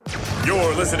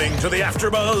You're listening to the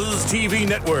AfterBuzz TV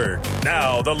Network,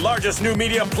 now the largest new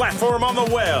media platform on the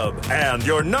web, and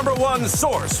your number one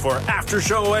source for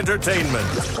after-show entertainment.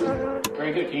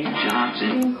 Very good, King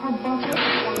Johnson.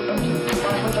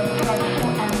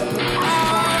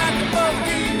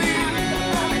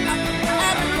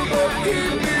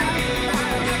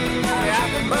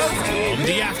 From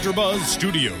the AfterBuzz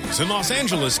Studios in Los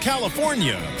Angeles,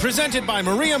 California, presented by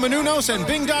Maria Menounos and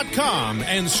Bing.com,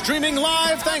 and streaming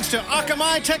live thanks to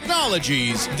Akamai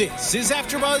Technologies, this is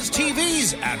AfterBuzz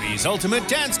TV's Abby's Ultimate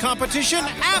Dance Competition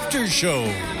After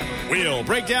Show. We'll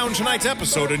break down tonight's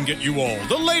episode and get you all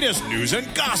the latest news and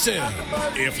gossip.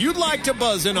 If you'd like to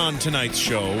buzz in on tonight's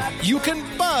show, you can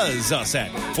buzz us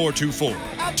at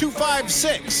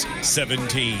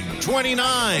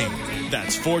 424-256-1729.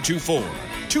 That's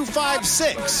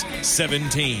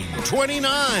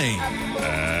 424-256-1729.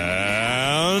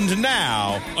 And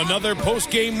now, another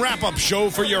post-game wrap-up show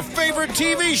for your favorite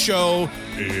TV show.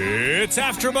 It's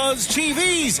AfterBuzz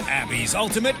TV's Abby's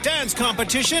Ultimate Dance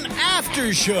Competition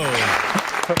After Show.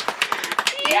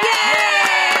 Yay!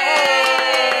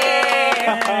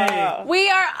 We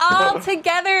are all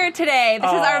together today. This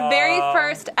is our very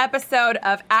first episode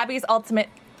of Abby's Ultimate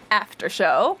After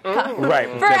Show. Right.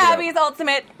 For Abby's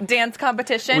Ultimate Dance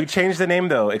Competition. We changed the name,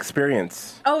 though.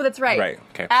 Experience. Oh, that's right. Right,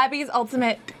 okay. Abby's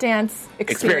Ultimate Dance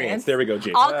Experience. There we go,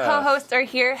 Jake. All co-hosts are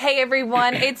here. Hey,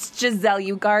 everyone. It's Giselle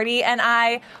Ugardi, and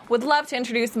I would love to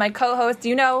introduce my co-host.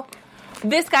 You know,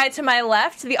 this guy to my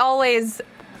left, the always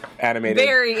Animated.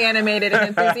 very animated and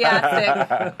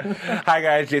enthusiastic. Hi,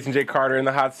 guys. Jason J. Carter in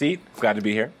the hot seat. Glad to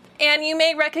be here. And you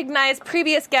may recognize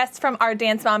previous guests from our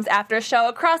Dance Moms After Show.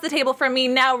 Across the table from me,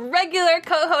 now regular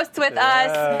co-hosts with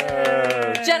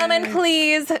us. Gentlemen,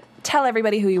 please tell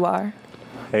everybody who you are.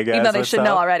 Hey guys, Even though they what's should up?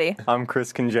 know already. I'm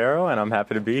Chris Conjero, and I'm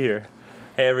happy to be here.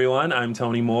 Hey everyone, I'm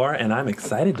Tony Moore, and I'm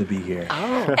excited to be here.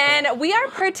 And we are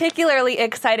particularly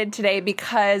excited today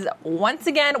because, once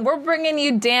again, we're bringing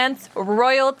you dance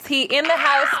royalty in the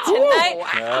house tonight.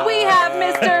 We have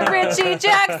Mr. Richie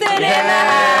Jackson in the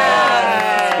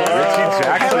house. Richie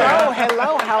Jackson.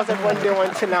 Hello. How's everyone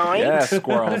doing tonight? Yeah,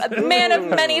 squirrels. Man of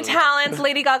many talents,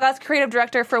 Lady Gaga's creative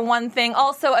director for one thing,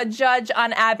 also a judge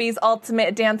on Abby's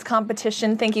Ultimate Dance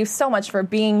Competition. Thank you so much for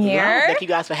being here. Well, thank you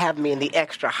guys for having me in the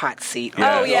extra hot seat.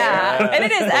 Oh, yeah. And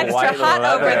it is extra white hot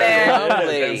over leather. there.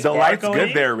 Lovely. The light's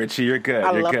good there, Richie. You're good.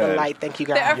 I You're love good. the light. Thank you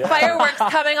There are guys. fireworks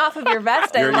coming off of your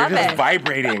vest. I You're love just it.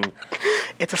 vibrating.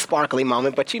 It's a sparkly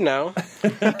moment, but you know, you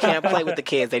can't play with the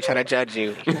kids. They try to judge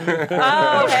you.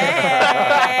 Oh,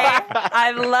 hey.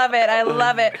 I love it. I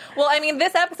love it. Well, I mean,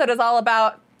 this episode is all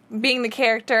about being the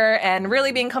character and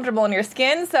really being comfortable in your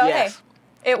skin. So, Yes.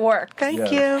 hey, it worked.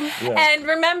 Thank you. And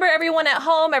remember, everyone at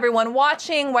home, everyone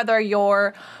watching, whether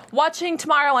you're watching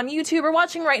tomorrow on YouTube or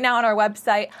watching right now on our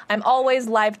website, I'm always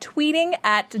live tweeting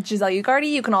at Giselle Ugardi.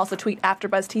 You can also tweet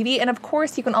AfterBuzz TV. And, of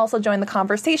course, you can also join the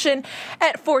conversation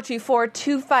at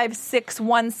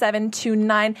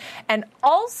 424-256-1729. And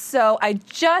also, I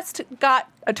just got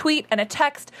a tweet and a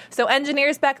text. So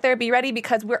engineers back there, be ready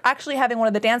because we're actually having one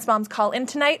of the dance moms call in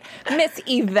tonight, Miss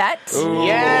Yvette.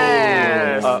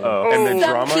 Yes. And the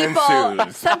drama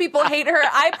ensues. Some people hate her.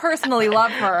 I personally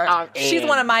love her. I'm She's in.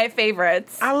 one of my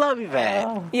favorites. I love Yvette.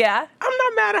 Yeah. I'm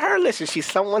not mad at her. Listen, she's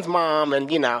someone's mom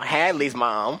and, you know, Hadley's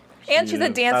mom. And she's a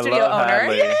dance I studio love owner.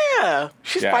 Hadley. Yeah.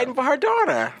 She's Yeah. fighting for her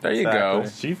daughter. There you Exactly. go.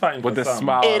 She fighting With for the something.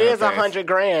 smile. It on is her face.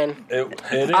 $100,000. It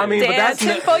is. I mean, but that's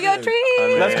Dancing for your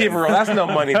dreams. Let's keep it real. That's no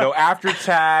money though. After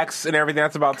tax and everything,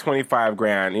 that's about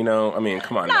 $25,000. You know, I mean,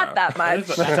 come on now. Not that much.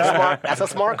 That's a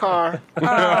smart car.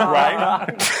 right?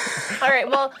 All right,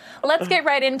 well, let's get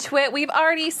right into it. We've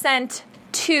already sent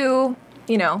two,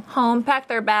 home, packed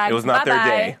their bags. It was not their Bye-bye.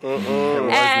 day. It was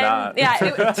And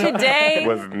not. today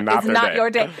Was not is their not day. your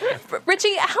day.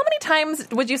 Richie, how many times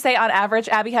would you say on average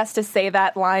Abby has to say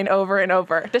that line over and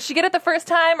over? Does she get it the first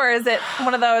time, or is it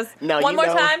one of those one more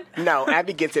time? No,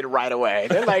 Abby gets it right away.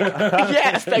 They're like,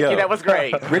 yes, thank Yo. you, that was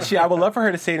great. Richie, I would love for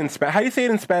her to say it in Spanish. How do you say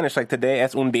it in Spanish? Like today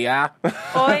es un día.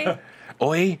 Hoy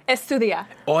Hoy. estudia.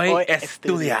 Hoy Hoy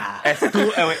estudia.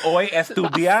 Hoy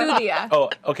estudia. Estudia.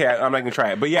 Oh, okay. I'm not gonna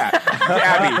try it, but yeah,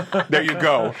 Abby, there you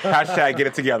go. Hashtag get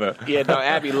it together. Yeah, no,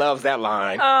 Abby loves that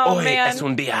line. Oh, Hoy man. es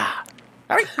un día.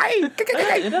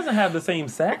 It doesn't have the same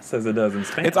sass as it does in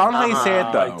Spanish. It's on how you say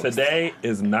it though. Like, today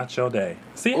is not your day.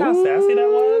 See how sassy that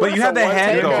was? But you have the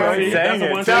head one-taker. going. See, that's Dang a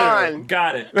it. one Done. taker.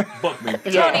 Got it. Book me.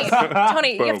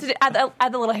 Tony, you have to add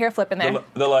the little hair flip in there. The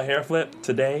little hair flip.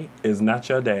 Today is not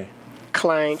your day.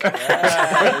 Clank. All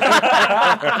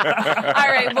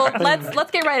right, well,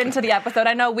 let's get right into the episode.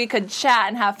 I know we could chat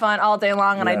and have fun all day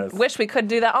long, and Yes. I wish we could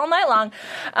do that all night long.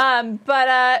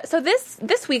 So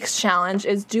this week's challenge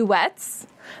is duets.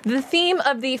 The theme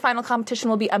of the final competition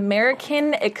will be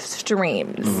American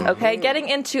Extremes, okay? Getting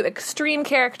into extreme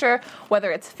character,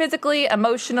 whether it's physically,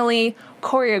 emotionally,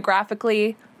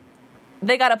 choreographically,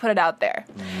 they got to put it out there.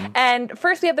 And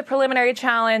first we have the preliminary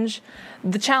challenge.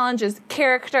 The challenge is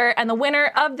character, and the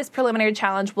winner of this preliminary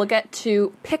challenge will get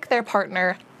to pick their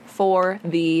partner for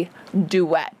the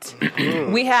duet.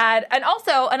 We had, and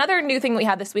also another new thing we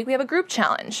had this week, we have a group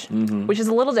challenge, which is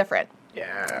a little different.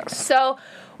 Yes. So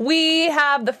we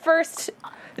have the first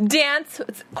dance.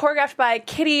 It's choreographed by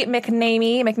Kitty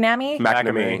McNamee.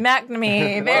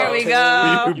 There we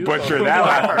go. You butchered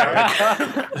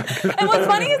that one. And what's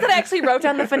funny is that I actually wrote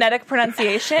down the phonetic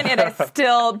pronunciation and I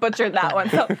still butchered that one.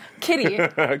 So Kitty.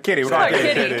 Kitty. Sorry,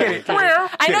 Kitty.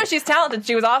 I know she's talented.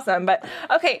 She was awesome. But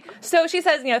okay, so she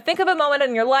says, think of a moment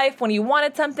in your life when you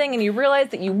wanted something and you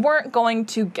realized that you weren't going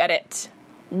to get it.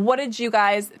 What did you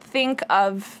guys think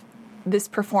of this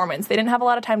performance? They didn't have a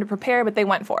lot of time to prepare, but they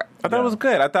went for it. I thought it was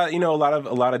good. I thought, a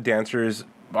lot of dancers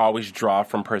always draw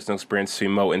from personal experience to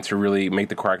emote and to really make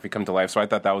the choreography come to life. So I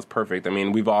thought that was perfect. I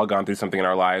mean, we've all gone through something in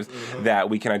our lives that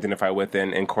we can identify with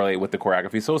and correlate with the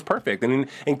choreography. So it was perfect. And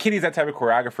Kitty's that type of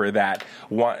choreographer that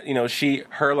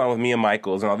her along with Mia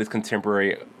Michaels and all these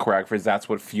contemporary choreographers, that's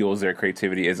what fuels their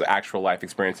creativity is actual life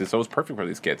experiences. So it was perfect for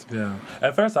these kids. Yeah.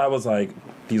 At first I was like,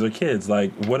 these are kids.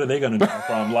 Like, what are they going to draw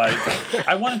from? Like,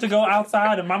 I wanted to go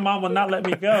outside and my mom would not let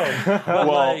me go.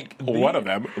 But one of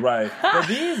them. Right. But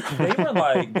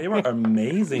they were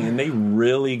amazing and they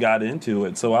really got into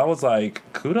it. So I was like,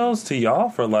 kudos to y'all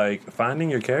for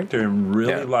finding your character and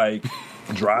really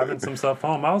driving some stuff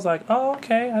home. I was like, oh,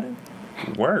 okay, I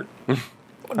didn't work.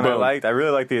 I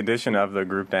really like the addition of the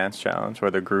group dance challenge or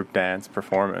the group dance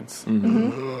performance.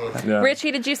 Yeah.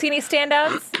 Richie, did you see any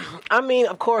standouts? I mean,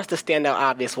 of course, the standout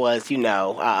obvious was,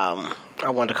 I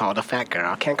wanted to call her the fat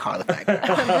girl. I can't call her the fat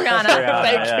girl. Brianna.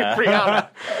 Thank you,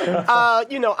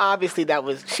 Brianna. Obviously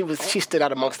she stood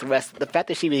out amongst the rest. The fact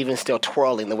that she was even still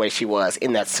twirling the way she was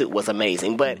in that suit was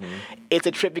amazing. But it's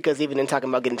a trip because even in talking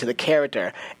about getting to the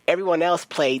character, everyone else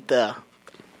played the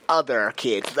other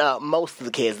kids, most of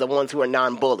the kids, the ones who are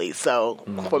non-bullies. So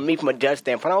for me, from a judge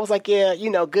standpoint, I was like, yeah,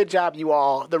 good job, you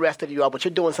all, the rest of you all, but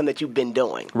you're doing something that you've been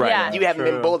doing. Right. Yeah. You haven't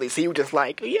been bullied, so you were just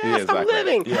like, yes, exactly. I'm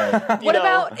living. Yeah. What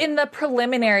about in the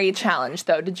preliminary challenge,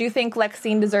 though? Did you think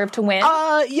Lexine deserved to win?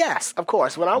 Yes, of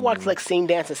course. When I watched Lexine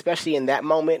dance, especially in that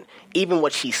moment, even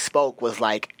what she spoke was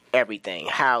like everything.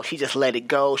 How she just let it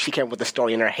go. She came with the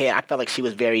story in her head. I felt like she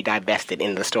was very divested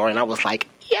in the story, and I was like,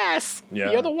 yes,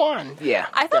 you're the one. Yeah.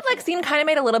 I thought Lexine kind of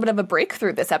made a little bit of a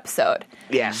breakthrough this episode.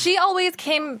 Yeah. She always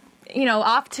came,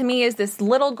 off to me as this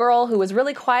little girl who was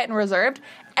really quiet and reserved.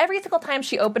 Every single time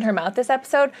she opened her mouth this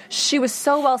episode, she was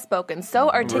so well-spoken, so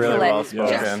articulate. Really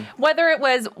well-spoken. Just whether it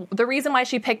was the reason why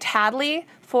she picked Hadley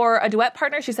for a duet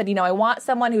partner, she said, I want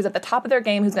someone who's at the top of their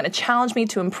game, who's going to challenge me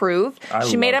to improve.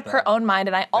 She made up her own mind,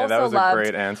 and I also that was loved a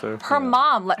great answer. her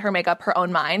mom let her make up her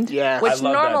own mind, Yes. which I love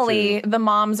that normally too. the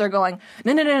moms are going,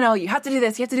 no, you have to do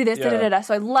this, da-da-da-da.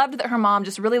 So I loved that her mom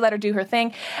just really let her do her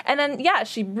thing. And then,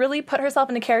 she really put herself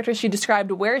into character. She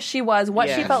described where she was, what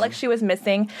she Yes. felt like she was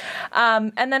missing.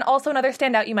 And then also another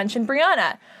standout, you mentioned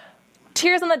Brianna.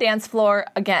 Tears on the dance floor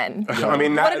again. I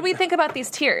mean, What did we think about these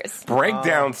tears?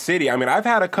 Breakdown City. I mean, I've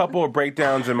had a couple of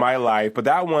breakdowns in my life, but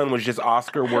that one was just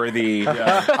Oscar worthy.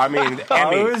 I mean,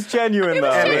 it was genuine,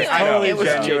 though. genuine. It was totally It was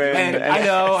genuine. And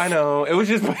I know. It was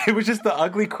just the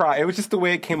ugly cry. It was just the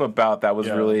way it came about that was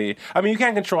really. I mean, you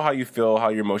can't control how you feel, how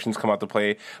your emotions come out to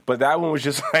play. But that one was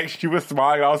just like she was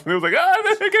smiling. It was like,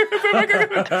 it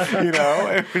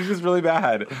was just really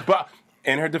bad. But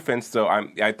in her defense, though,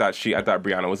 I thought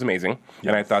Brianna was amazing,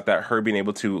 and I thought that her being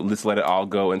able to just let it all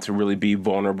go and to really be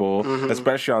vulnerable,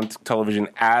 especially on television,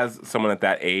 as someone at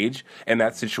that age and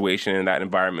that situation and that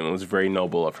environment was very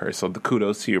noble of her. So the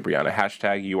kudos to you,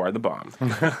 Brianna. # you are the bomb.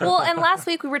 Well, and last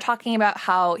week we were talking about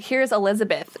how here's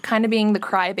Elizabeth kind of being the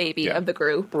crybaby of the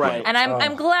group. Right. And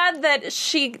I'm glad that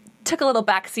she took a little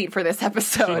backseat for this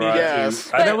episode.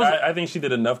 Yes. I think she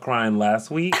did enough crying last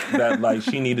week that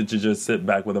she needed to just sit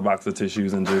back with a box of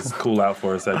tissues and just cool out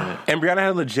for a second. And Brianna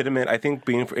had a legitimate, I think,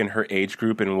 being in her age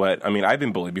group and I've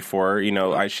been bullied before.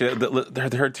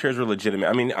 Her tears were legitimate.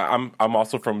 I mean, I'm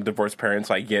also from divorced parents,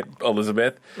 so I get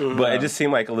Elizabeth, but it just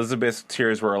seemed like Elizabeth's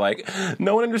tears were like,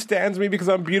 no one understands me because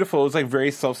I'm beautiful. It was like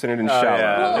very self-centered and shallow.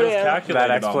 yeah. It was calculated.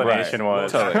 That explanation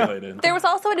was. calculated. There was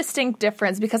also a distinct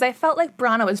difference because I felt like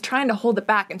Brianna was trying to hold it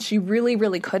back and she really,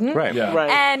 really couldn't. Right. Yeah. Right.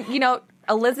 And,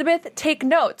 Elizabeth, take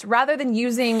notes. Rather than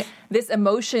using this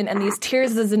emotion and these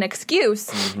tears as an excuse,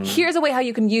 here's a way how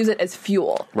you can use it as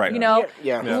fuel. Right. You know,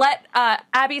 Yeah. let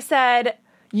Abby said,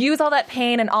 use all that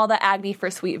pain and all that agony for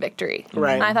sweet victory.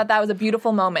 Right. And I thought that was a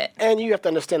beautiful moment. And you have to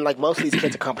understand, like, most of these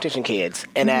kids are competition kids.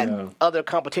 And at other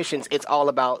competitions, it's all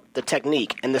about the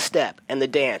technique and the step and the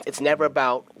dance. It's never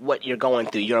about what you're going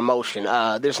through, your emotion.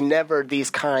 There's never these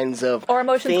kinds of Or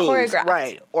emotions themes, choreographed.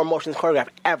 Right. Or emotions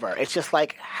choreographed, ever. It's just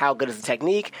like, how good is the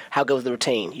technique? How good is the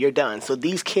routine? You're done. So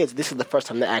these kids, this is the first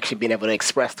time they're actually being able to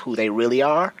express who they really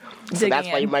are. So Digging that's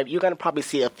why in. you're going to probably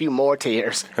see a few more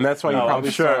tears. And that's why you Oh, probably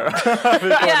I'm sure. saw,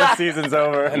 Before the season's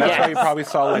over. and that's why you Yes. probably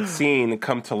saw Lexine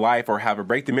come to life or have a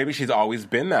breakthrough. Maybe she's always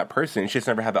been that person. She just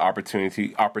never had the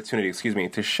opportunity,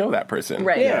 to show that person.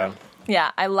 Right. Yeah.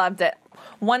 Yeah, I loved it.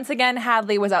 Once again,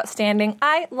 Hadley was outstanding.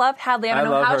 I love Hadley. I don't I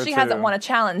know love how her she too. hasn't won a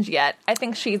challenge yet. I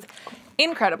think she's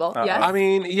incredible. Yes. I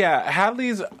mean, yeah,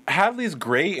 Hadley's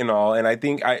great and all, and I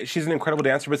think she's an incredible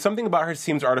dancer. But something about her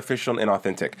seems artificial and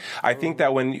inauthentic. I think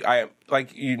that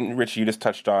like you, Richie, you just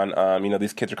touched on,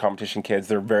 these kids are competition kids.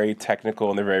 They're very technical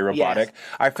and they're very robotic. Yes.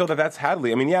 I feel that that's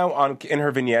Hadley. I mean, yeah, in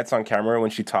her vignettes on camera when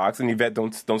she talks, and Yvette,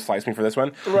 don't slice me for this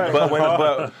one. Right.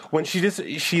 But when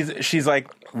she's like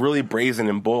really brazen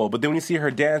and bold. But then when you see her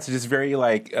dance, it's just very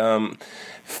like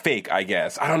fake. I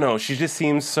guess I don't know. She just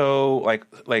seems so like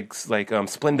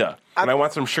Splenda. And I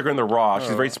want some sugar in the raw.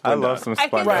 She's very Splenda. I love some I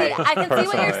can, Splenda. see, I can see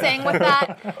what you're saying with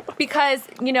that because,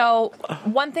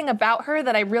 one thing about her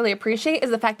that I really appreciate is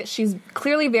the fact that she's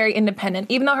clearly very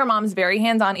independent. Even though her mom's very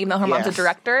hands-on, even though her mom's a Yes.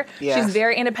 director, Yes. she's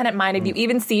very independent-minded. You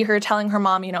even see her telling her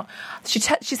mom, she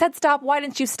said stop, why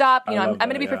didn't you stop? I'm love going to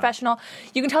that, be yeah. professional.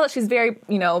 You can tell that she's very,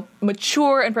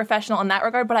 mature and professional in that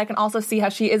regard, but I can also see how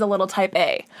she is a little type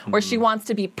A, where she wants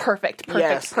to be perfect.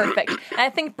 Yes. And I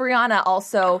think Brianna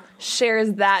also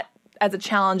shares that as a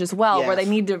challenge as well, where Yes. they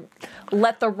need to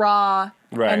let the raw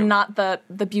Right. and not the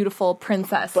beautiful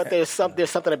princess. But there's something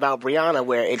about Brianna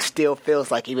where it still feels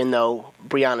like, even though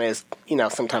Brianna is,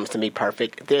 sometimes to me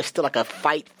perfect, there's still like a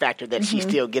fight factor that she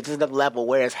still gets to the level,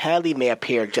 whereas Hadley may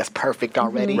appear just perfect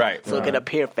already. Right. So it can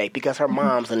appear fake because her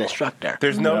mom's an instructor.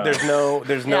 There's no Yeah.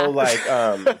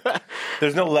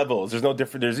 there's no levels. There's no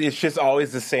different. It's just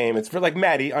always the same. It's for like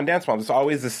Maddie on Dance Moms. It's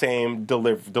always the same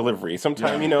delivery.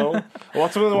 Sometimes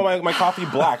sometimes I want my coffee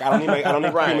black. I don't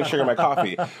need cream and sugar in my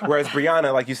coffee. Whereas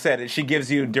Brianna, like you said, she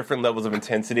gives you different levels of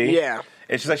intensity. Yeah.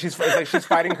 It's just like she's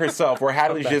fighting herself. Where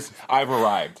Hadley's just I've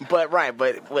arrived. But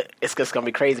it's just going to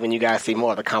be crazy when you guys see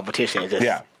more of the competition. It's just,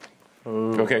 Yeah.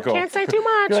 Okay, cool. Can't say too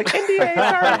much. You're like, NDA,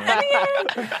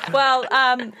 sorry. Well,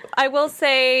 I will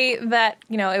say that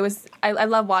it was. I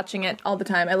love watching it all the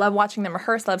time. I love watching them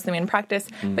rehearse. Love seeing them in practice.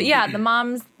 But yeah, the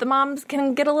moms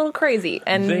can get a little crazy,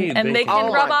 and They they can. can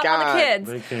Oh rub my off on God. the kids.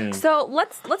 They can. So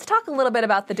let's talk a little bit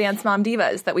about the Dance Mom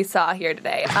Divas that we saw here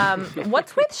today.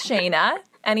 What's with Shayna?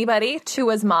 Anybody?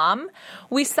 Tua's mom.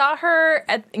 We saw her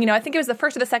at, I think it was the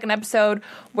first or the second episode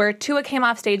where Tua came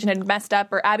off stage and had messed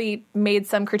up, or Abby made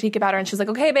some critique about her, and she's like,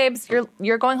 "Okay, babes,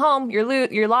 you're going home.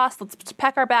 You're lost. Let's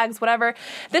pack our bags, whatever."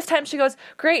 This time she goes,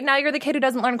 "Great, now you're the kid who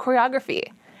doesn't learn choreography."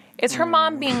 Is her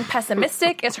mom being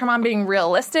pessimistic? Is her mom being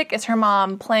realistic? Is her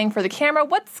mom playing for the camera?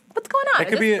 What's going on?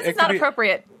 This is not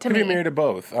appropriate to It me. could be mirrored to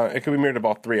both. It could be mirrored to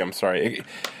all three. I'm sorry.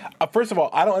 First of all,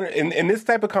 I don't. In this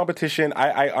type of competition,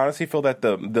 I honestly feel that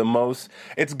the most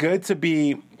it's good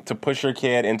to push your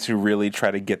kid and to really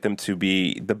try to get them to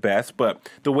be the best. But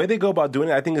the way they go about doing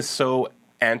it, I think, is so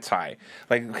anti.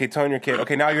 Like, okay, telling your kid,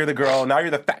 okay, now you're the girl, now you're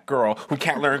the fat girl who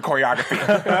can't learn choreography.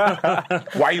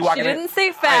 Why are you walking? She didn't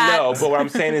say fat. I know, but what I'm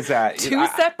saying is that Two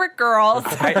separate girls.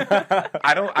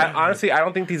 I honestly, I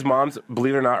don't think these moms,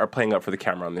 believe it or not, are playing up for the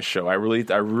camera on this show. I really.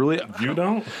 You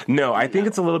don't? No, I think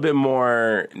it's a little bit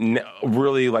more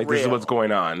really like this is what's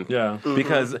going on. Yeah.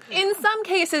 Because In some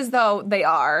cases, though, they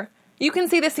are. You can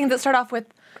see the scenes that start off with,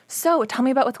 "So, tell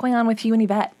me about what's going on with you and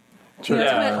Yvette."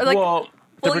 Yeah. Like,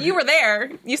 well, you were there.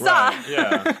 You saw.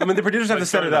 Yeah. I mean, the producers have to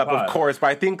set it up, Like of course. But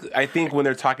I think when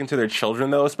they're talking to their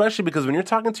children, though, especially because when you're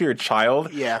talking to your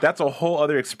child, Yeah. that's a whole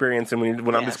other experience. And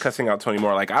when I'm just cussing out Tony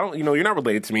Moore, like I don't, you're not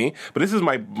related to me, but this is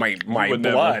my would blood.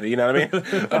 never. You know what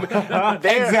I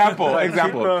mean?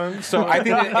 Example. So I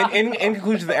think, in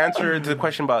conclusion, the answer to the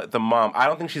question about the mom, I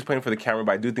don't think she's playing for the camera,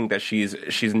 but I do think that she's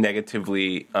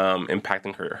negatively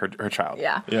impacting her child.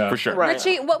 Yeah. For sure. Right.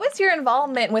 Richie, what was your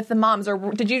involvement with the moms? Or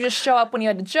did you just show up when you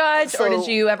had to judge? Or did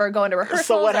you ever go into rehearsals?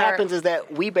 So what or- happens is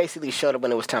that we basically showed up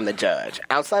when it was time to judge.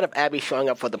 Outside of Abby showing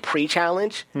up for the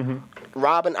pre-challenge,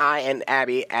 Rob and I and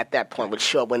Abby at that point would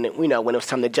show up when it was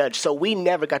time to judge. So we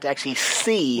never got to actually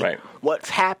see Right. what's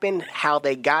happened, how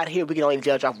they got here. We can only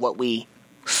judge off what we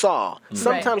saw.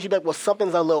 Sometimes you'd be like, well,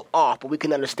 something's a little off, but we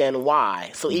can understand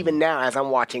why. So even now, as I'm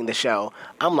watching the show,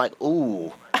 I'm like,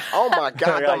 ooh, oh my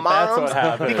God, the Like, that's moms. what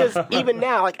happened. Because even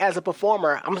now, like as a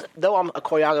performer, though I'm a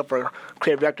choreographer,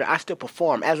 creative director, I still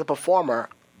perform. As a performer,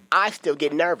 I still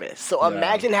get nervous. So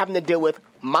imagine having to deal with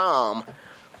mom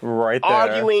Right there.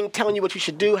 arguing, telling you what you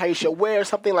should do, how you should wear,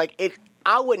 something like it.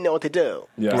 I wouldn't know what to do.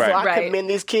 Yeah. So Right. I Right. commend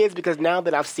these kids because now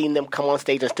that I've seen them come on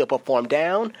stage and still perform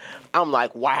down, I'm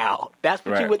like, wow, that's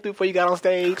what you Right. went through before you got on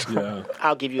stage? Yeah.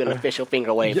 I'll give you an official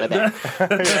finger wave for that.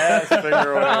 Yes,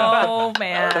 finger away. Oh,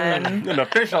 man. An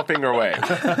official finger wave.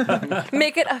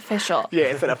 Make it official. Yeah,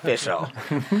 it's an official.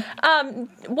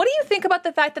 What do you think about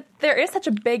the fact that there is such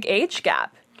a big age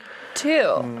gap, too?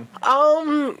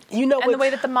 You know And the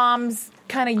way that the moms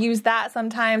kind of use that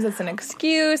sometimes as an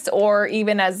excuse or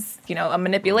even as, a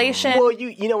manipulation. Well,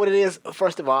 you know what it is?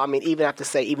 First of all, I mean, even I have to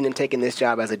say, even in taking this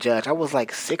job as a judge, I was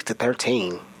like 6 to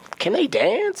 13. Can they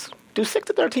dance? Do 6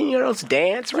 to 13-year-olds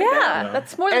dance right now? yeah,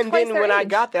 that's more than And twice then their when I age.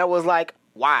 got there, I was like,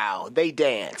 wow, they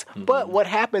dance. But what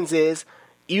happens is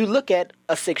you look at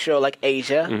a 6-year-old like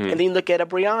Asia, and then you look at a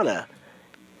Brianna.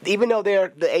 Even though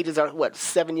the ages are,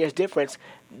 7 years difference,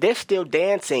 they're still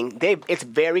dancing. It's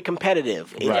very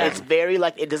competitive. It's very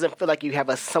it doesn't feel like you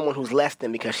have someone who's less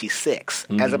than because she's 6,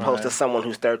 as opposed to someone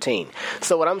who's 13.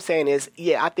 So what I'm saying is,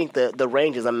 I think the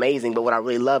range is amazing, but what I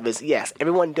really love is, yes,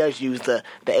 everyone does use the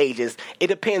ages. It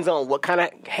depends on what kind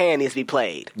of hand needs to be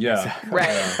played. Yeah.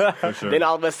 Right. For sure. Then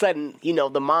all of a sudden,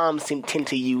 the moms tend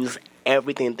to use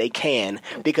everything that they can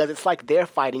because it's like they're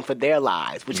fighting for their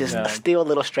lives, which is still a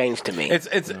little strange to me.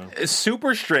 It's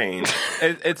super strange.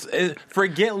 It's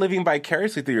forget living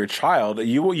vicariously through your child.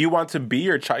 You want to be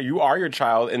your child. You are your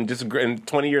child, and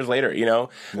 20 years later,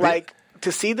 like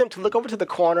to see them to look over to the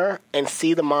corner and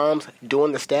see the moms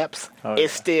doing the steps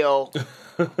is still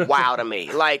wow to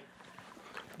me. Like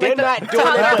they're not doing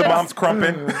the it. mom's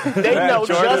crumping. They know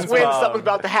Jordan's just when mom. something's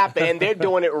about to happen, and they're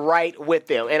doing it right with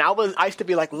them. And I used to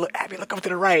be like, look, Abby, look over to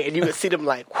the right, and you would see them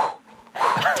like, whew.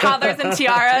 Toddlers and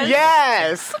tiaras.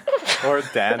 Yes, Or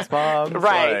dance moms.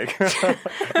 Right. Like,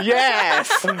 yes.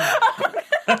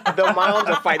 The moms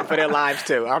are fighting for their lives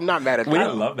too. I'm not mad at I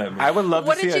that. love that movie. I would love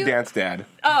What to see did a you- dance dad.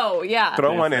 Oh, yeah.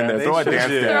 Throw one in there. They Throw a should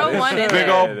dance do. dad. Throw one in Big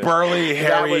there. old burly,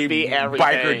 hairy, would be everything.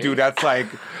 biker dude. That's like,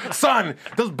 son,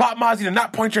 those bot mods need to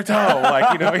not point your toe.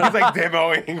 Like, he's like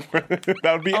demoing.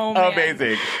 That would be Oh, man.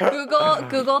 amazing.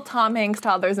 Google Tom Hanks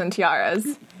toddlers and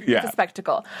tiaras. Yeah. It's a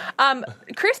spectacle.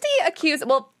 Christy accused.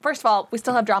 Well, first of all, we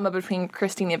still have drama between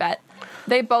Christy and Yvette.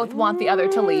 They both want the other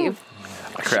to leave.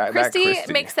 Christy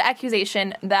makes the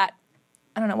accusation that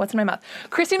I don't know what's in my mouth.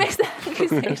 Christy makes the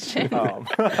accusation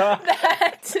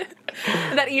that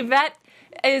Yvette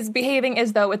is behaving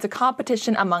as though it's a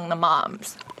competition among the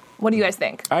moms. What do you guys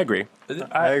think? I agree.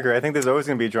 I agree. I think there's always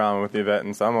going to be drama with Yvette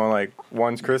and someone. Like,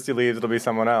 once Christy leaves, it'll be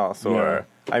someone else. Or,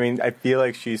 I feel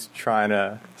like she's trying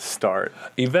to start.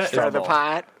 Yvette Start is the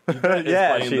pot.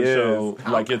 Yeah, playing she the is. show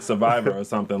like it's Survivor or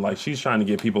something. Like she's trying to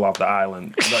get people off the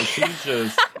island. Like she's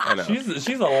just,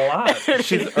 she's a lot.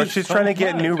 She's trying to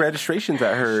get new registrations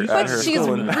at her. But at her she's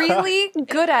school. really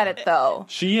good at it, though.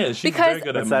 She is. She's Because very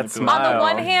good at it's that manipulating. smile. On the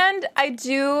one hand, I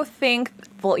do think,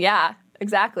 well, yeah,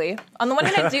 exactly. On the one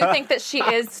hand, I do think that she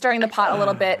is stirring the pot a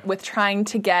little bit with trying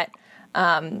to get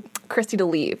Christy to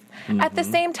leave. At the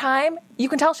same time, you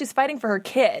can tell she's fighting for her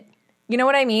kid. You know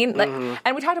what I mean? Like,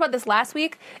 and we talked about this last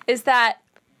week, is that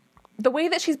the way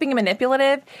that she's being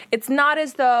manipulative, it's not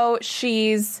as though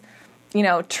she's,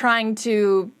 trying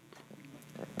to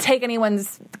take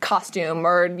anyone's costume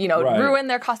or, Right. ruin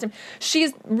their costume.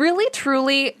 She's really,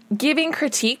 truly giving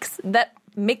critiques that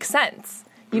make sense.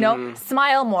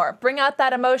 Smile more, bring out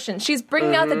that emotion. She's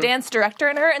bringing out the dance director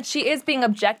in her, and she is being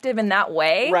objective in that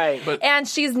way. Right. And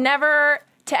she's never,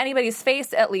 to anybody's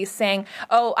face at least, saying,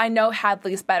 "Oh, I know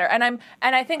Hadley's better." And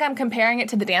I think I'm comparing it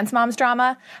to the Dance Moms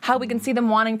drama, how we can see them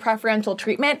wanting preferential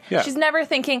treatment. Yeah. She's never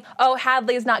thinking, "Oh,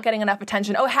 Hadley's not getting enough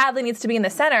attention. Oh, Hadley needs to be in the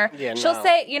center." Yeah, She'll no.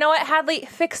 say, "You know what, Hadley,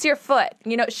 fix your foot."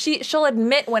 She'll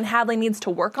admit when Hadley needs to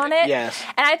work on it. Yes.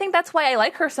 And I think that's why I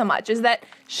like her so much, is that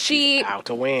she's out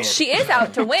to win. She is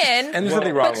out to win. And there's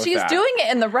nothing wrong but with she's that. doing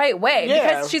it in the right way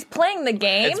Yeah. because she's playing the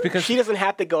game. It's because She doesn't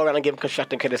have to go around and give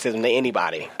constructive criticism to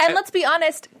anybody. And let's be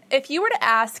honest, if you were to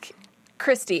ask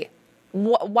Christy,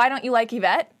 why don't you like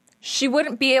Yvette? She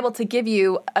wouldn't be able to give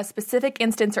you a specific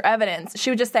instance or evidence.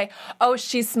 She would just say, "Oh,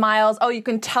 she smiles. Oh, you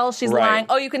can tell she's Right. lying.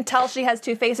 Oh, you can tell she has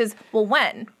two faces." Well,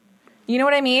 when? You know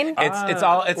what I mean? it's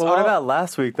all. Well, what about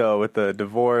last week, though, with the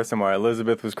divorce and where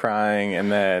Elizabeth was crying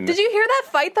and then... Did you hear that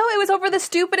fight, though? It was over the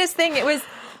stupidest thing. It was,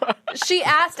 she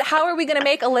asked, "How are we going to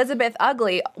make Elizabeth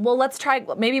ugly?" Well, let's try,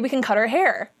 maybe we can cut her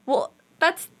hair. Well,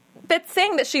 that's Fit's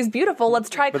saying that she's beautiful. Let's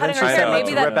try But then cutting she her said, hair. let's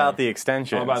Maybe rip that. out the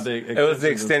extensions. About the It was the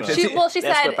extension. She Let's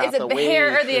said, rip out is it the the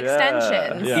hair or the wig.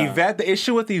 extensions? Yeah. Yvette, the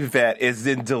issue with Yvette is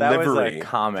the delivery. a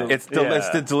comment. It's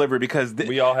the delivery because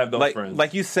We all have those friends.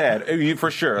 Like you said,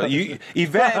 for sure.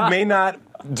 Yvette may not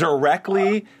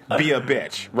directly be a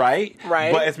bitch, right?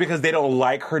 Right. But it's because they don't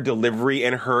like her delivery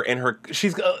and her.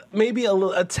 She's maybe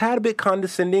a tad bit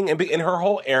condescending, and in her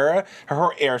whole era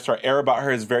about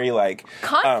her is very like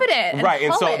Confident and right?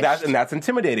 And so polished. that's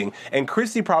intimidating. And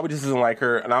Christy probably just doesn't like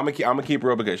her. And I'm gonna keep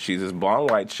real because she's this blonde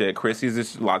white chick. Christy's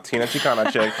this Latina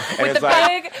Chicana chick, and With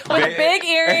the big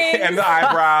earrings. and the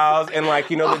eyebrows and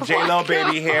the J-Lo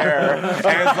baby hair, and it's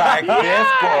like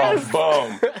this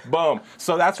girl, boom.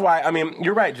 So that's why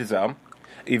you're right, Giselle.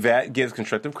 Yvette gives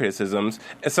constructive criticisms,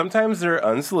 and sometimes they're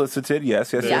unsolicited.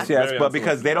 Yes. Very But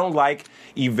because they don't like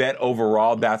Yvette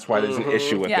overall, that's why there's an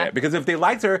issue with Yeah. it. Because if they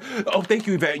liked her, oh, thank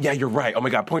you, Yvette. Yeah, you're right. Oh my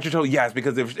God, point your toe. Yes,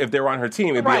 because if they were on her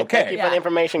team, it'd be Right, okay. thank you for the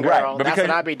information, girl. Right, but That's because-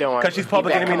 what I'd be doing. because she's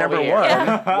public Yvette, enemy come over number here. one.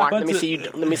 Yeah.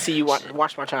 Let me see you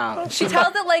watch my child. She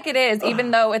tells it like it is, even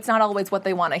though it's not always what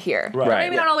they want to hear. Right.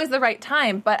 Maybe not always the right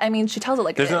time, but she tells it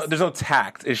like it is. There's no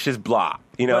tact. It's just blah.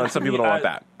 But And some to people me, don't want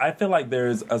that. I feel like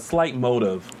there's a slight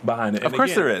motive behind it. Of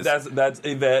course there is. That's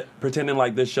Yvette pretending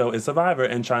like this show is Survivor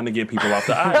and trying to get people off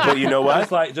the island. But you know what?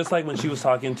 Just like when she was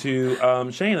talking to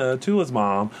Shayna, Tua's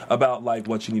mom, about like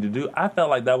what she needed to do. I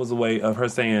felt like that was a way of her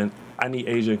saying, I need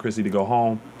Asia and Chrissy to go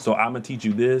home, so I'm gonna teach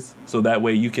you this, so that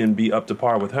way you can be up to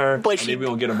par with her, But and then we're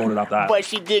gonna get her voted off the island. But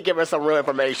she did give us some real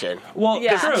information. Well,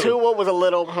 Yeah. true. Tua was a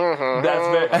little.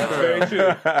 That's very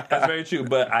true. That's very true.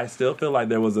 But I still feel like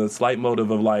there was a slight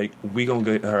motive of like, we gonna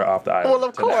get her off the island. Well,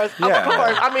 of course.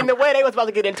 I mean, the way they was about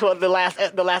to get into it the last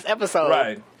episode.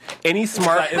 Right. Any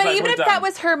smart. It's But like even we're if done. that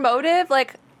was her motive,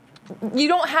 you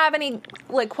don't have any,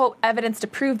 quote, evidence to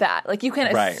prove that. You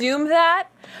can Right. assume that,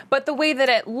 but the way that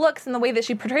it looks and the way that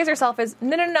she portrays herself is,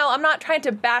 no, I'm not trying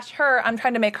to bash her, I'm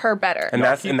trying to make her better. And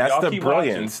that's y'all the keep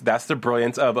brilliance. watching. That's the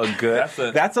brilliance of a good.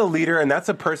 That's a leader, and that's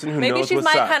a person who Maybe knows she's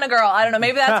what's my up. kind of girl. I don't know.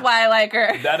 Maybe that's why I like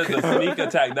her. That is a sneak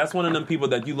attack. That's one of them people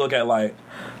that you look at like,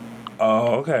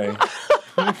 oh, okay.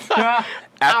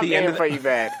 At I'm the end in of for you,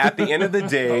 Yvette. At the end of the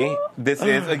day, this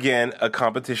is again a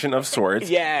competition of sorts,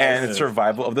 Yes. and it's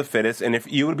survival of the fittest. And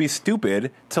if you would be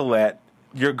stupid to let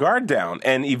your guard down,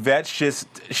 and Yvette's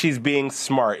she's being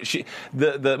smart.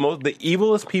 The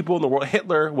evilest people in the world.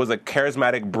 Hitler was a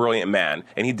charismatic, brilliant man,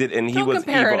 and he Don't was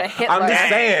compare her evil. to Hitler. I'm just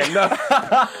saying.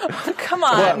 No, Come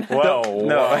on.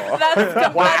 no.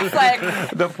 That's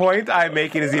like, The point I'm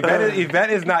making is Yvette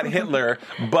is not Hitler,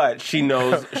 but she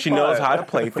knows how to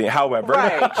play things. However,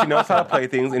 Right. she knows how to play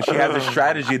things, and she has a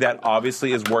strategy that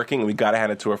obviously is working. And we got to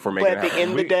hand it to her for making But it at the happen.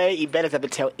 end of the day, Yvette doesn't have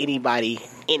to tell anybody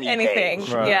anything. anything.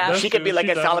 Yeah. She could be She like,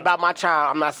 it's does. all about my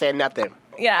child. I'm not saying nothing.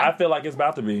 Yeah. I feel like it's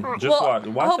about to be. Just well,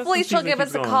 watch. hopefully this she'll season give keeps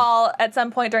us a going. call at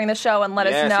some point during the show and let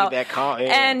us Yes, know. Yvette, call in.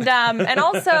 And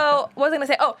also, what was I going to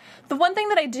say? Oh, the one thing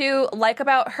that I do like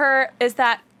about her is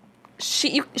that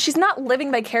she's not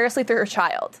living vicariously through her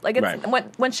child. Like it's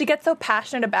Right. when she gets so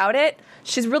passionate about it,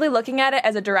 she's really looking at it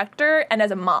as a director and as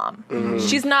a mom.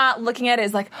 She's not looking at it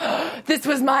as like, this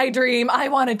was my dream. I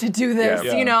wanted to do this.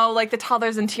 Yeah. You know, like the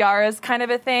toddlers and tiaras kind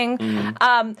of a thing.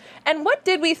 And what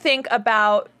did we think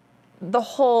about the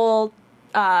whole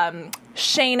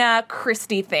Shayna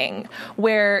Christy thing,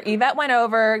 where Yvette went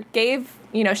over, gave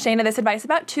Shayna this advice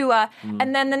about Tua,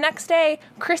 and then the next day,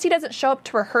 Christy doesn't show up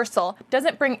to rehearsal,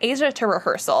 doesn't bring Asia to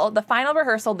rehearsal, the final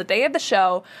rehearsal, the day of the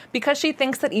show, because she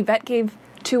thinks that Yvette gave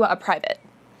Tua a private.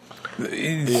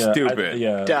 Stupid.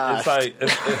 Dust.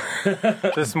 It's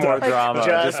like Just more drama.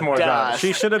 Just more drama.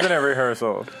 She should have been at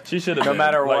rehearsal. she should have. No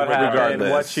matter what happened,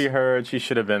 regardless. what she heard, she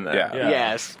should have been there. Yeah.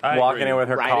 Yes. I Walking agree. in with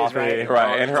her Right is coffee.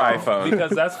 Right, and her iPhone.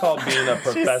 Because that's called being a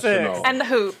professional. And the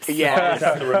hoops. You Yes.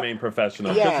 have to remain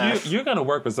professional. 'Cause Yes. you're going to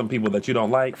work with some people that you don't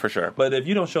like. For sure. But if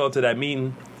you don't show up to that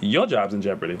meeting, your job's in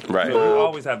jeopardy. Right. So you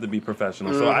always have to be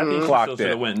professional. So I think she Clocked still should it.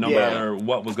 have went no Yeah. matter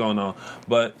what was going on.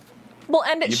 But Well,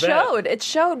 and it You bet. showed. It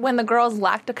showed when the girls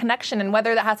lacked a connection, and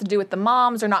whether that has to do with the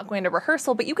moms or not going to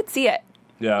rehearsal, but you could see it.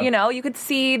 yeah. You could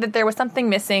see that there was something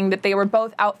missing, that they were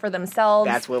both out for themselves.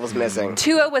 That's what was missing.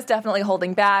 Tua was definitely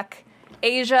holding back.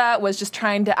 Asia was just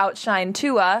trying to outshine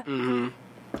Tua.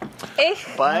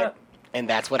 But, and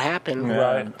that's what happened.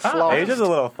 Right. Flaws. Asia's a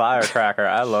little firecracker.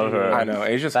 I love her. I know.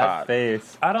 Asia's That hot.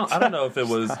 face. I don't know if it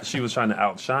was she was trying to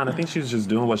outshine. I think she was just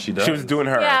doing what she does. She was doing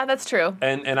her. Yeah, that's true.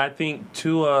 And I think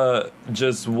Tua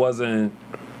just wasn't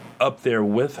up there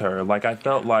with her. Like I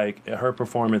felt like her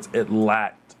performance it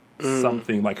lacked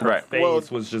something. Like her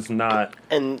face was just not.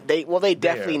 And they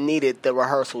definitely needed the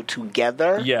rehearsal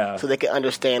together, so they could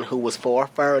understand who was for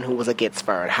Fern and who was against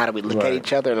Fern. How do we look at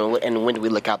each other, and when do we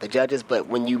look out the judges? But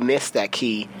when you miss that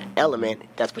key element,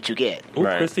 that's what you get. Ooh,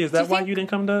 Christy, is that why you didn't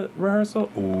come to rehearsal?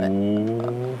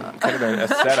 Ooh, could have been a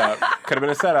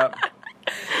setup.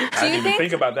 I didn't even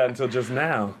think about that until just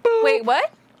now. Wait,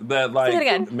 what? That Say it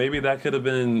again. maybe that could have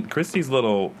been Christy's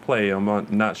little play on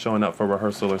not showing up for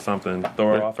rehearsal or something.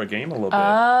 Throw her off her game a little bit.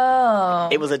 Oh.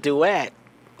 It was a duet.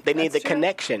 They need the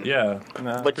connection. Yeah.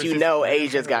 But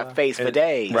Asia's got face for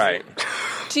days. Right.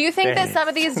 Do you think that some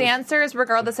of these dancers,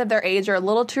 regardless of their age, are a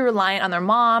little too reliant on their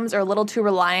moms or a little too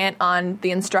reliant on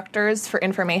the instructors for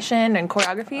information and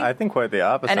choreography? I think quite the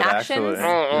opposite, and actions?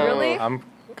 actually. Really? I'm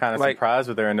kind of surprised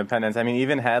with their independence. I mean,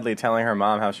 even Hadley telling her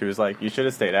mom how she was like, you should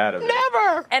have stayed out of it.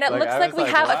 Never! And it looks like we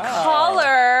have a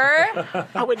caller.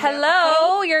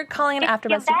 Hello, you're calling an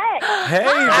AfterBuzz. Hey,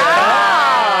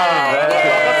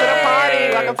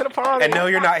 Welcome to the party. And no,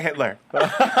 you're not Hitler.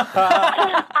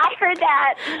 I heard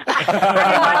that.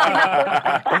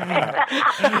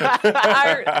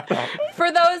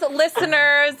 For those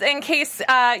listeners, in case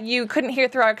you couldn't hear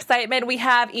through our excitement, we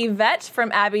have Yvette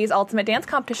from Abby's Ultimate Dance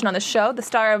Competition on the show, the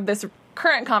star of this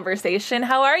current conversation.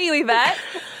 How are you, Yvette?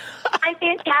 I'm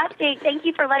fantastic. Thank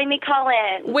you for letting me call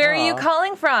in. Where are you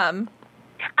calling from?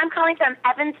 I'm calling from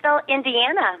Evansville,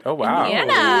 Indiana. Oh, wow.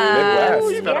 Indiana.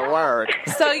 Midwest. You better work.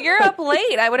 So you're up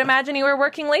late. I would imagine you were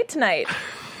working late tonight.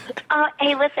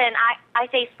 Hey, listen, I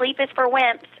say sleep is for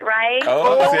wimps, right?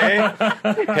 Oh,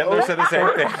 see? Hitler said the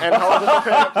same thing. And hold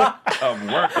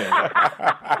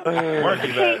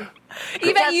Working that.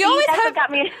 Yvette, you always have...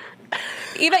 got me.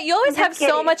 Yvette, you always I'm have just so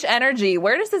kidding. much energy.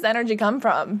 Where does this energy come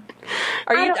from?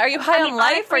 Are you high on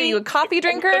life? Honestly, Are you a coffee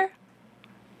drinker?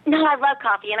 No, I love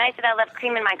coffee, and I said I love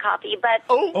cream in my coffee, but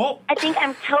I think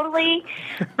I'm totally...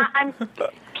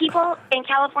 People in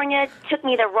California took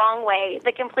me the wrong way,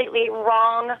 the completely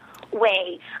wrong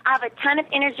way. I have a ton of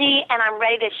energy, and I'm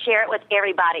ready to share it with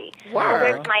everybody,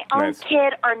 whether it's my own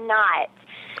kid or not.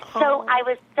 So I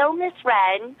was so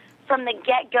misread from the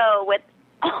get-go with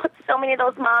so many of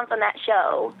those moms on that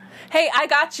show. Hey, I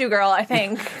got you, girl, I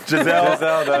think. Giselle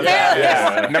does.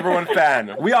 Yeah. Number one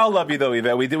fan. We all love you, though,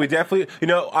 Yvette. We definitely,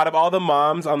 out of all the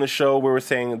moms on the show, we were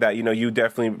saying that, you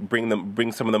definitely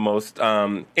bring some of the most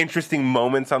interesting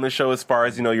moments on the show as far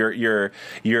as, your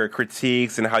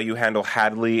critiques and how you handle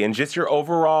Hadley and just your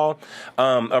overall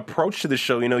approach to the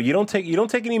show. You don't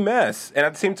take any mess. And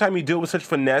at the same time, you do it with such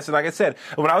finesse. And like I said,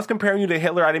 when I was comparing you to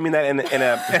Hitler, I didn't mean that in a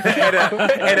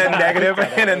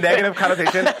negative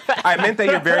connotation. I meant that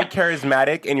you're very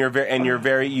charismatic and you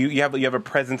have a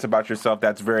presence about yourself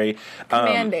that's very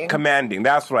commanding.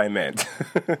 That's what I meant.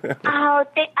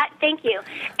 Thank you.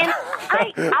 And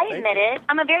I admit it.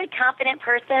 I'm a very confident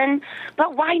person,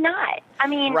 but why not? I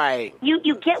mean,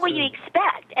 you get what you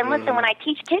expect. And listen, when I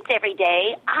teach kids every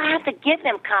day, I have to give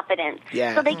them confidence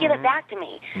so they give it back to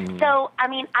me. So, I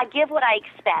mean, I give what I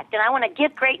expect, and I want to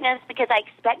give greatness because I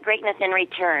expect greatness in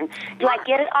return. Do I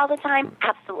get it all the time?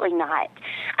 Absolutely not.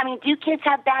 I mean, do kids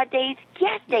have bad days?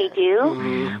 Yes, they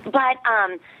do. But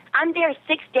I'm there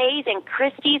 6 days, and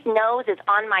Christy's nose is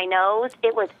on my nose.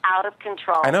 It was out of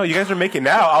control. I know, you guys are making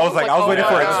out. I was waiting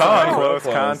for a tongue. Close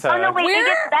contact. Oh, no, wait, it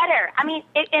gets better. I mean,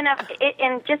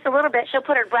 in just a little bit, she'll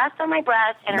put her breast on my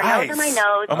breast and her nose on my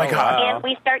nose. Oh, my God. And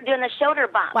we start doing the shoulder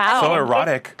bump. Wow. So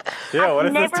erotic. Yeah, what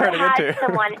is this turning I've into? never had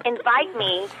someone invite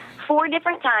me 4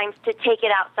 different times to take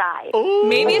it outside.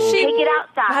 Maybe she Take it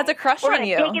outside. has a crush We're on gonna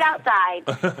you. Take it outside.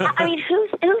 I mean, who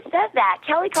said that?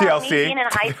 Kelly called me TLC. being in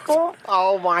high school.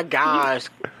 Oh, my gosh.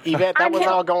 Yvette, that was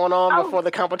all going on before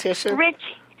the competition?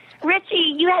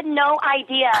 Richie, you had no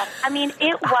idea. I mean,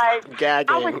 it was...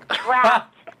 Gagging. I was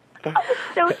trapped. I was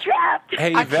so trapped.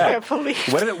 Hey, I Yvette. can't believe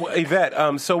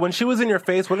Yvette, so when she was in your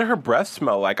face, what did her breath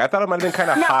smell like? I thought it might have been kind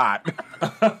of hot.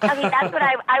 I mean, that's what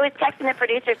I was texting the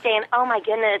producer saying, oh, my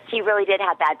goodness, he really did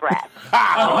have bad breath.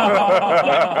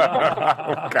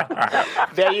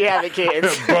 There you have it, kids.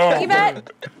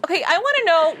 Yvette, okay, I want to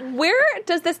know, where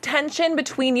does this tension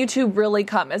between you two really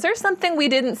come? Is there something we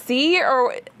didn't see?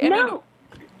 No.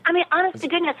 I mean, honest to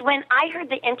goodness, when I heard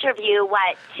the interview,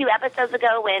 2 episodes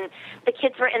ago when the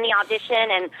kids were in the audition,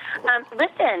 and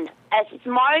listen, a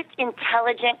smart,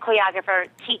 intelligent choreographer,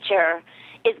 teacher,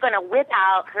 is going to whip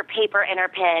out her paper and her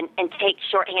pen and take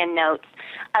shorthand notes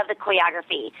of the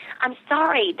choreography. I'm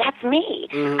sorry, that's me.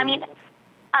 I mean,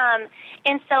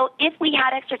 and so if we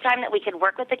had extra time that we could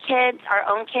work with the kids, our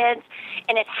own kids,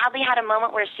 and if Hadley had a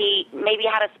moment where she maybe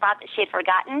had a spot that she had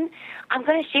forgotten, I'm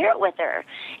going to share it with her.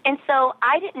 And so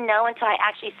I didn't know until I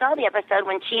actually saw the episode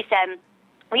when she said,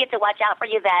 we have to watch out for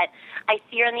Yvette. I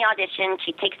see her in the audition.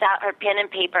 She takes out her pen and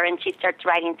paper, and she starts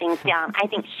writing things down. I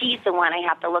think she's the one I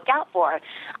have to look out for.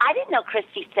 I didn't know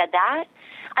Christy said that.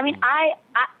 I mean, I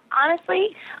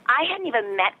honestly, I hadn't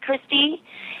even met Christy.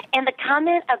 And the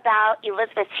comment about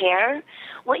Elizabeth's hair,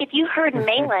 well, if you heard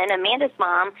Malin, Amanda's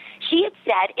mom, she had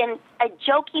said in a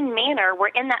joking manner, we're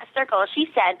in that circle, she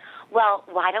said, well,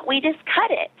 why don't we just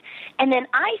cut it? And then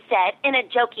I said, in a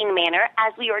joking manner,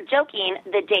 as we were joking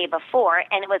the day before,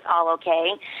 and it was all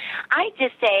okay, I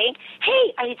just say,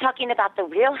 hey, are you talking about the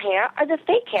real hair or the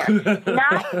fake hair?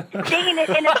 Not saying it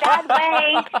in a bad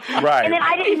way. Right. And then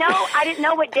I didn't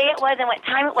know what day it was and what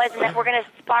time it was, and that we're going to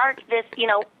spark this,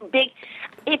 big.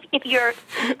 If you're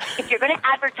going to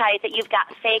advertise that you've got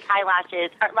fake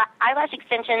eyelashes or eyelash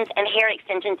extensions and hair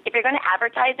extensions, if you're going to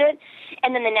advertise it,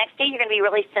 and then the next day you're going to be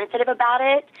really sensitive about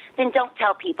it, then don't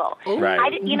tell people.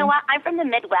 Right. You know what? I'm from the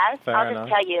Midwest. I'll just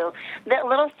tell you, the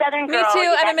little Southern girl. Me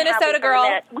too. I'm a Minnesota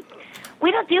girl.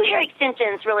 We don't do hair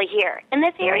extensions really here in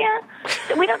this area.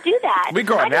 We don't do that. We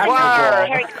grow I natural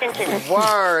hair extensions.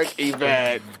 Word,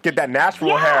 Yvette. Get that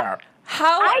natural hair.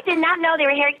 I did not know they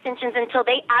were hair extensions until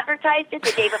they advertised it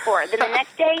the day before. Then the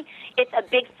next day, it's a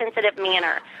big sensitive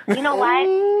manner. You know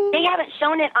what? They haven't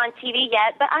shown it on TV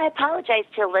yet, but I apologize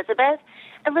to Elizabeth.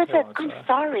 Elizabeth, I'm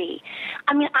sorry.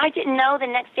 I mean, I didn't know the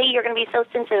next day you're going to be so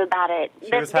sensitive about it.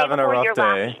 She was having a rough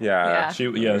day. Yeah. She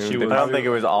was. I don't think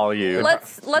it was all you.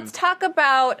 Let's talk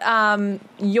about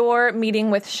your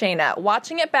meeting with Shayna.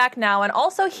 Watching it back now and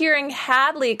also hearing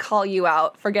Hadley call you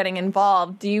out for getting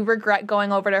involved, do you regret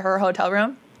going over to her hotel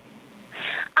room?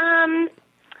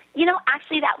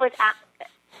 Actually, that was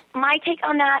my take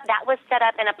on that. That was set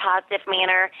up in a positive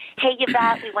manner. Hey,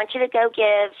 Yvette, we want you to go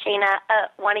give Shayna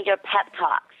one of your pep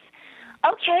talks.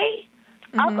 Okay.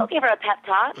 I'll go give her a pep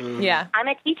talk. Yeah. I'm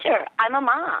a teacher. I'm a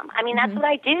mom. I mean, that's what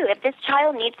I do. If this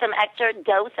child needs some extra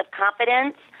dose of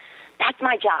confidence, that's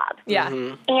my job. Yeah.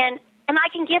 And I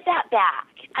can give that back.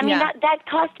 I mean, that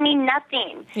cost me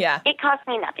nothing. Yeah. It cost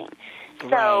me nothing.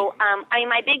 So,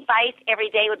 my big advice every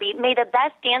day would be, may the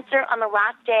best dancer on the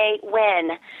last day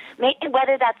win.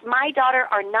 Whether that's my daughter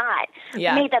or not.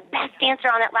 Yeah. May the best dancer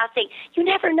on that last day. You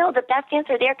never know. The best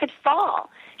dancer there could fall.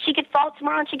 She could fall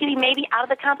tomorrow and she could be maybe out of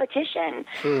the competition.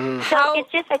 So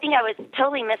it's just, I think I was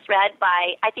totally misread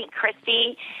by,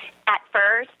 Christy at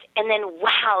first. And then,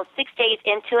 wow, 6 days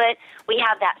into it, we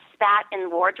have that spat in the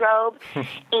wardrobe.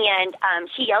 And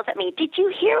she yells at me, did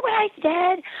you hear what I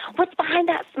said? What's behind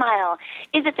that smile?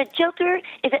 Is it the Joker?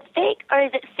 Is it fake? Or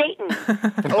is it Satan?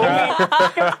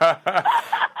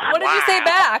 What did you say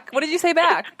back? What did you say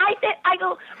back? I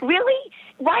go, really?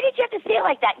 Why did you have to say it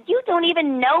like that? You don't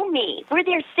even know me. We're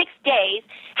there 6 days.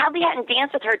 Hadley hadn't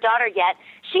danced with her daughter yet.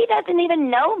 She doesn't even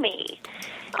know me.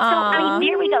 So,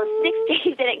 there we go, 6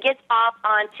 days, and it gets off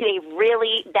onto a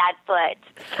really bad foot.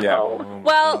 Yeah.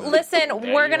 Well, listen,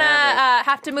 we're going to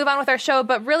have to move on with our show,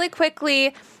 but really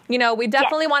quickly, we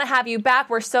definitely want to have you back.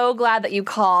 We're so glad that you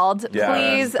called. Yeah.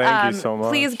 Please, Thank you so much.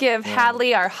 Please give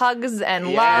Hadley our hugs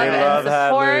and love and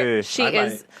support. Hadley. She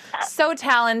is so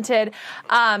talented.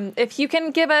 If you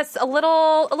can give us a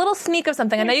little sneak of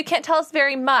something. I know you can't tell us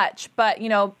very much, but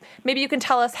maybe you can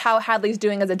tell us how Hadley's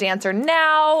doing as a dancer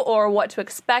now, or what to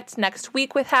expect next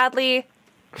week with Hadley.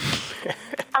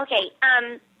 Okay.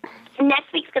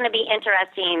 Next week's going to be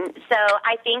interesting. So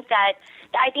I think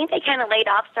they kind of laid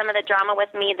off some of the drama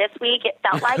with me this week. It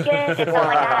felt like it. It felt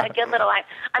like I had a good little.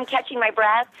 I'm catching my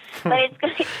breath, but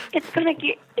it's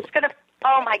gonna.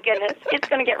 Oh my goodness, it's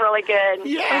gonna get really good.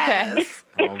 Yes. Okay.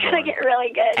 It's gonna get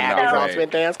really good. Hadley's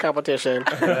ultimate dance competition.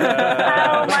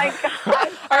 Oh my god.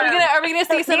 Are we gonna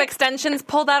see some extensions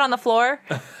pulled out on the floor?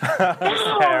 No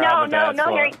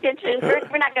hair extensions.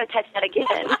 We're not gonna touch that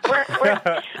again.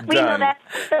 We know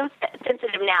that's so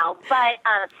sensitive now. But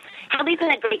Hadley's in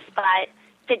a great spot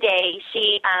today.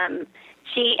 She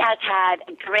has had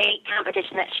a great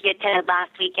competition that she attended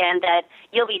last weekend that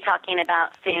you'll be talking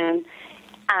about soon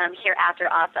hereafter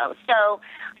also. So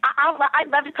I'd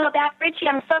love to go back, Richie.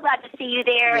 I'm so glad to see you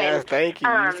there. Yes, thank you.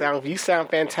 You sound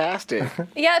fantastic.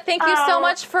 Yeah, thank you so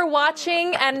much for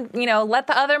watching, and let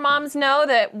the other moms know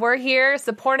that we're here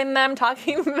supporting them,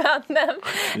 talking about them,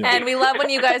 and we love when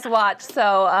you guys watch.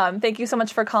 So thank you so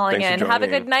much for calling in. Have a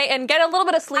good night and get a little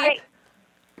bit of sleep. Right.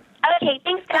 Okay,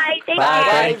 thanks, guys. Thank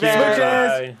Bye. you.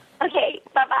 Bye. Okay,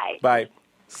 bye-bye. Bye.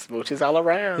 Smooches all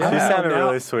around. She sounded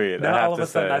really sweet. Now I have all of to a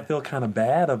sudden, say. I feel kind of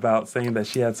bad about saying that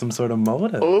she had some sort of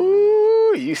motive. Ooh,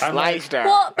 Ooh, you sliced her.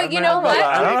 Well, but you know what?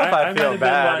 I don't know if I feel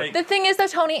bad. Like, The thing is, though,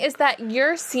 Tony, is that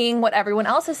you're seeing what everyone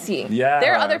else is seeing. Yeah.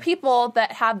 There are other people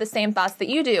that have the same thoughts that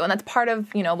you do, and that's part of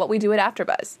what we do at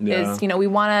AfterBuzz. Yeah. Is we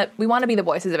want to be the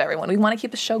voices of everyone. We want to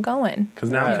keep the show going. because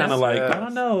now I'm kind of like, I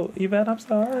don't know, Yvette, I'm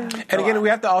sorry. And again, we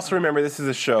have to also remember this is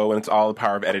a show, and it's all the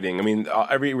power of editing. I mean,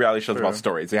 every reality show is about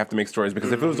stories. They have to make stories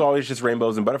because if it was always just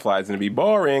rainbows and butterflies, then it'd be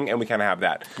boring, and we kind of have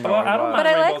that. Well, I don't But mind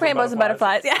I like rainbows and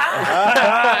butterflies.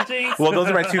 Yeah. Well, those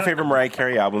are my two favorite Mariah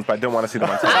Carey albums, but I don't want to see them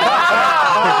on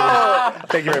TV.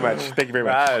 Thank you very much. Thank you very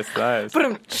much. Nice. All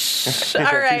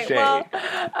right. Touche. Well,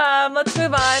 let's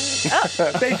move on. Oh,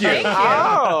 Thank you. thank you.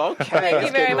 Oh, okay. Thank you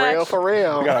It's very getting much. real for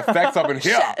real. We got effects up in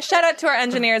here. Shout out to our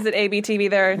engineers at ABTV.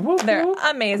 They're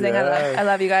amazing. I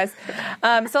love you guys.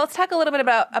 So let's talk a little bit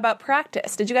about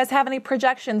practice. Did you guys have any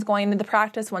projections going into the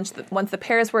practice once the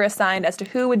pairs were assigned as to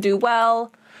who would do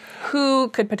well, who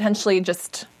could potentially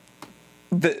just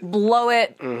blow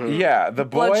it, Yeah, the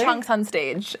boy. blow chunks on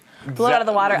stage, blow it out of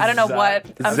the water? I don't know what.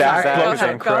 I'm Zach sorry. blows Go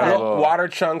ahead. incredible. Water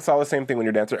chunks, all the same thing when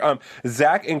you're a dancer.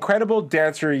 Zach, incredible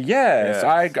dancer, yes.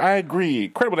 I agree.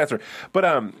 Incredible dancer. But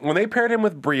when they paired him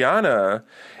with Brianna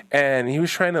and he was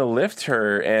trying to lift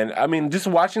her, and I mean, just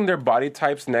watching their body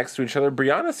types next to each other,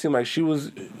 Brianna seemed like she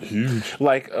was huge,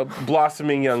 like a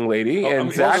blossoming young lady, and I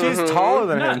mean, Zach She's taller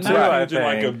than him, too, I Not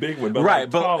like a think. big one, but right, like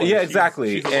but taller. yeah, She's-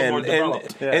 exactly, she's a little more and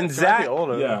developed. Yeah, and she might be Zach,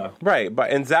 older. Yeah. right,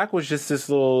 and Zach was just this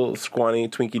little scrawny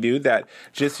Twinkie dude that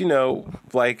just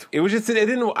like it was just it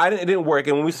didn't work.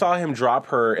 And when we saw him drop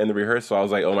her in the rehearsal, I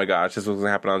was like, oh my gosh, this was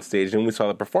gonna happen on stage. And when we saw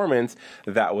the performance,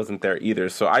 that wasn't there either.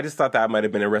 So I just thought that might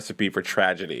have been a recipe for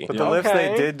tragedy. But the lifts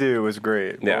they did do was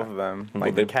great. Yeah. Both of them. Well,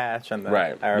 Like they- the catch and the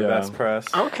Right. arabesque press.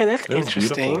 Okay, that's was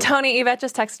interesting. beautiful. Tony, Yvette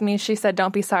just texted me. She said,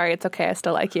 "Don't be sorry. It's okay. I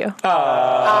still like you."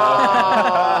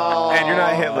 And you're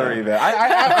not Hitler, Yvette.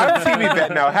 I'm Team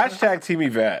Yvette now. Hashtag Team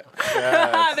Yvette.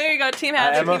 There you go. Team I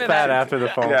Hatchet. am a Team fan Yvette. after the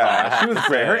phone Yeah, call. she was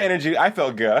great. Her energy, I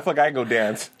felt good. I felt like I could go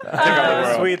dance. Take on the It's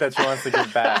world. sweet that she wants to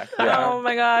give back. Oh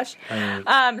my gosh.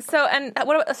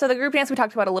 So the group dance we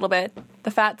talked about a little bit.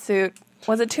 The fat suit.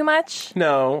 Was it too much?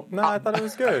 No. No, I thought it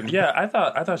was good. Yeah, I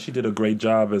thought she did a great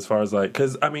job as far as like,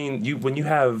 because I mean, when you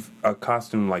have a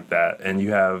costume like that and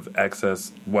you have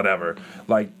excess whatever,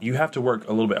 like you have to work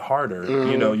a little bit harder.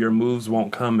 You know, your moves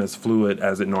won't come as fluid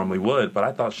as it normally would. But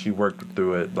I thought she worked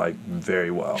through it like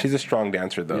very well. She's a strong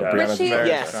dancer, though. Yeah. Brianna's Richie- very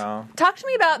Yes. strong. Talk to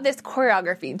me about this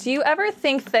choreography. Do you ever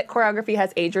think that choreography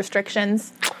has age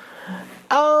restrictions?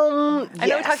 I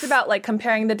know we talked about like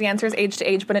comparing the dancers age to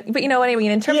age, but you know what I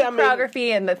mean in terms of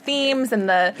choreography and the themes and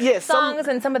the songs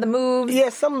and some of the moves. Yeah,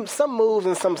 some moves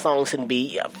and some songs can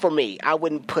be for me. I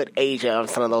wouldn't put age on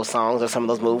some of those songs or some of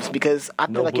those moves because I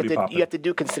feel like you have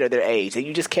to consider their age. And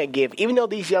you just can't give. Even though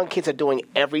these young kids are doing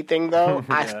everything, though,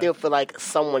 I still feel like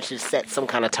someone should set some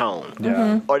kind of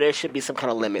tone, or there should be some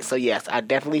kind of limit. So yes, I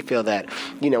definitely feel that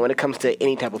when it comes to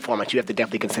any type of format, you have to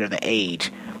definitely consider the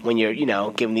age when you're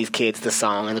giving these kids the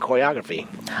song and the choreography.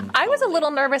 I was a little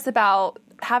nervous about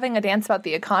having a dance about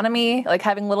the economy, like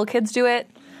having little kids do it.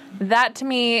 That to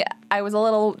me, I was a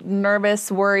little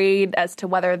nervous, worried as to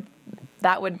whether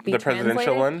that would be the presidential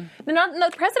translated. one. No,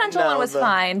 the presidential one was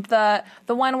fine. The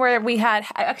one where we had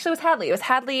actually it was Hadley. It was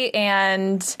Hadley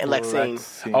and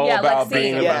Lexine. Oh, Yeah, about Lexine.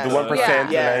 being about the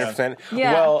 1% Yeah. and 90%.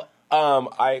 Yeah. Well,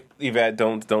 Yvette,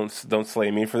 don't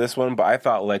slay me for this one, but I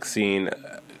thought Lexine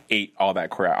ate all that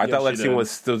crap. I thought she Lexine did.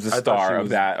 was still the I thought star she of was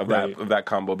that great.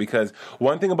 combo, because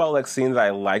one thing about Lexine that I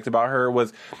liked about her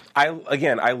was I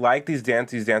like these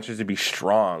dancers to be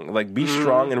strong, like be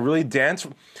strong and really dance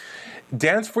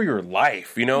for your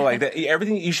life, like that.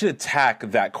 Everything you should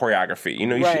attack that choreography.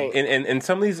 You should. And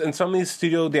some of these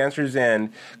studio dancers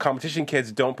and competition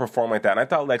kids don't perform like that. And I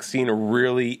thought Lexine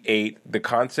really ate the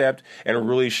concept and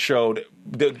really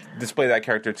display that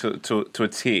character to a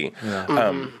T.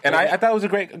 Yeah. And I thought it was a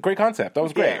great concept. That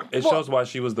was great. Yeah. It shows why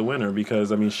she was the winner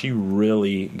because I mean she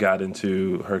really got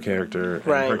into her character and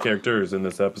her characters in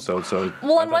this episode. So and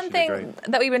one thing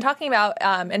that we've been talking about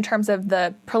in terms of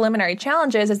the preliminary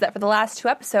challenges is that for the last 2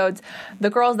 episodes, the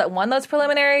girls that won those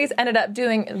preliminaries ended up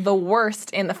doing the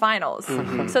worst in the finals.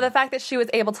 So the fact that she was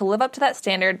able to live up to that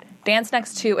standard, dance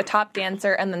next to a top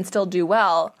dancer, and then still do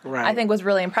well, I think was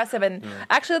really impressive. And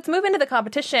actually, let's move into the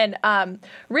competition.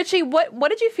 Richie, what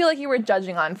did you feel like you were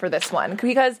judging on for this one?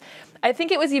 Because I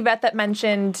think it was Yvette that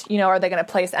mentioned, are they going to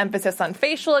place emphasis on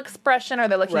facial expression? Are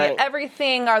they looking at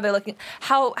everything? Are they looking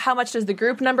how much does the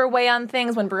group number weigh on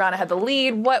things when Brianna had the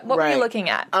lead? What were you looking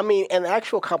at? I mean, in the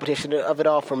actual competition of it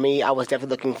all, for me, I was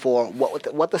definitely looking for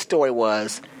what the story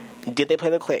was. Did they play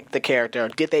the character?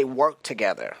 Did they work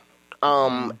together?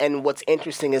 And what's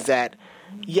interesting is that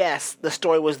yes, the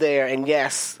story was there, and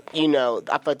yes,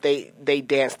 I thought they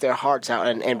danced their hearts out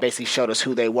and basically showed us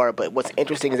who they were. But what's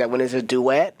interesting is that when there's a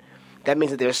duet, that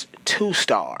means that there's two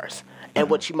stars. And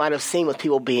what you might have seen was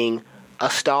people being a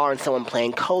star and someone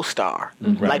playing co-star.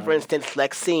 Mm-hmm. Like, for instance,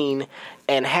 Lexine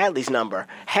and Hadley's number.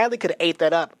 Hadley could have ate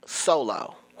that up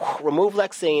solo. Remove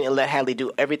Lexine and let Hadley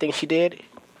do everything she did.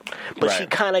 But she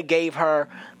kind of gave her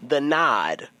the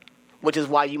nod, which is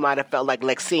why you might have felt like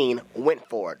Lexine went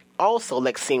for it. Also,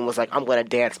 Lexine was like, I'm going to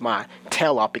dance my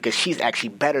tail off because she's actually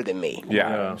better than me.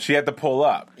 Yeah. She had to pull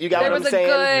up. You got there what I'm saying?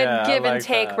 There was a good give and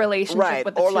take relationship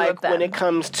with the two of them. Or like when it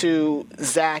comes to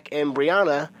Zach and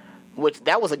Brianna, which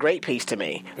that was a great piece to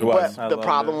me. It was. But the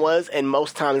problem was, and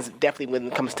most times, definitely when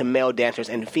it comes to male dancers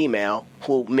and female,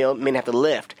 who men have to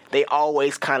lift, they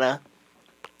always kind of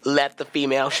let the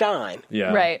female shine.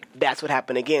 Yeah. Right. That's what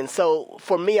happened again. So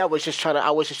for me, I was just trying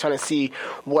to see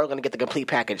where I'm going to get the complete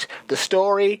package: the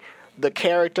story, the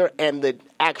character, and the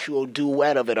actual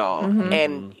duet of it all. Mm-hmm.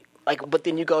 And but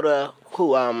then you go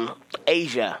to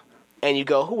Asia. And you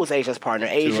go, who was Asia's partner?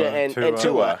 Asia and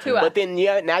Tua. But then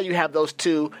now you have those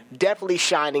two definitely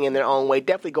shining in their own way,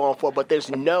 definitely going for it, but there's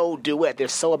no duet. They're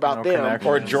so about them. Connection.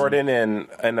 Or Jordan and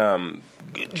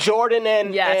Jordan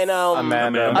and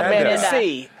Amanda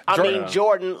C.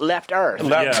 Jordan left Earth.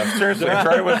 Seriously,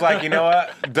 Jordan was like, you know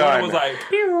what? Done. Jordan was like,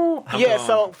 pew.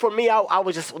 So for me, I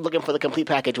was just looking for the complete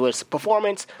package, was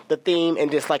performance, the theme,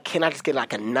 and just like, can I just get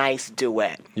like a nice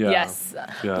duet? Yeah. Yes.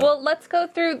 Yeah. Well, let's go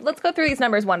through these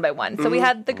numbers one by one. So we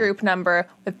had the group number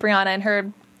with Brianna and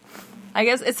her. I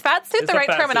guess, is fat suit the right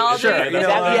terminology? Sure.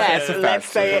 Yes, let's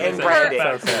say it and brand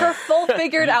it. Her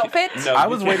full-figured outfit? No, I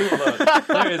was waiting. Look,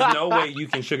 there is no way you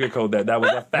can sugarcoat that. That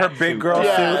was a fat her big girl suit.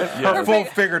 Yeah. Her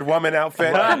full-figured woman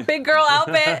outfit. Her big girl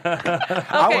outfit.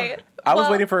 Okay. I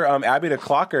was waiting for Abby to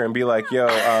clock her and be like, yo,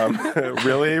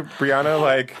 really, Brianna?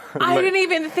 Like, I didn't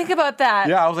even think about that.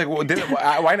 Yeah, I was like, why didn't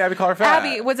Abby call her fat?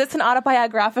 Abby, was this an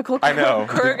autobiographical I know.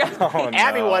 choreography? No.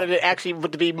 Abby wanted it actually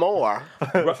to be more.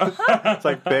 It's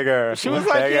like bigger. She was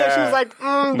like,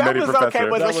 that was okay.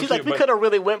 But she's like, we could have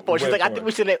really went for it. She's like, I think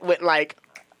we should have went like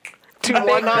 2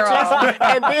 more notches,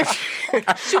 and then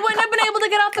she wouldn't have been able to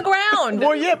get off the ground.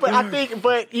 Well, yeah, but I think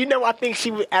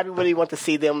Abby really wants to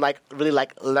see them really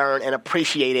learn and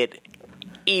appreciate it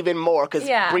even more because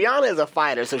Brianna is a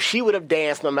fighter, so she would have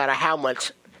danced no matter how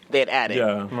much they had added.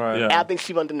 Yeah, right. Yeah. I think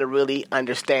she wanted them to really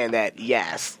understand that.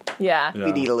 Yes, we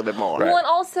need a little bit more. Well, and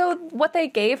also what they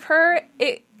gave her,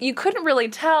 you couldn't really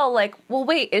tell, like, well,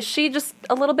 wait, is she just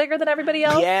a little bigger than everybody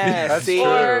else? Yes.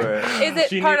 Or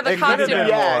is it part of the costume?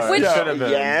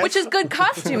 Yes. Which is good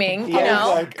costuming, you I know?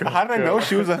 was like, how did I know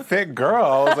she was a thick girl?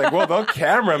 I was like, well, the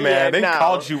cameraman, they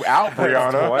called you out,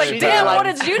 Brianna. Like, damn, what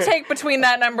did you take between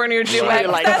that number and your duet?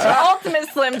 That's the ultimate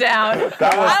slim down.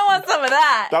 I want some of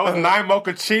that. That was 9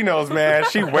 mochachinos, man.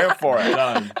 She went for it.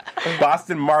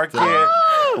 Boston Market,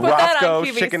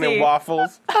 Roscoe's Chicken and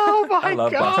Waffles. Oh, my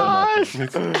gosh.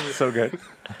 So good.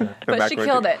 But she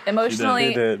killed it.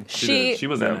 Emotionally, she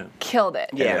was in it. Killed it.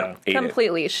 Yeah.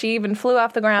 Completely. She even flew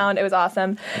off the ground. It was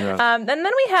awesome. Yeah. And then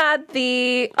we had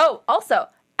also,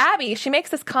 Abby, she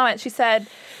makes this comment. She said,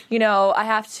 I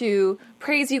have to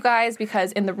praise you guys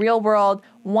because in the real world,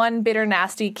 one bitter,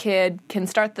 nasty kid can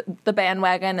start the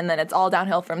bandwagon and then it's all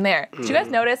downhill from there. Did you guys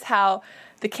notice how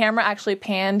the camera actually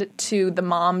panned to the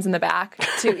moms in the back,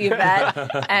 to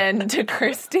Yvette and to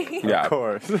Christy? Yeah, of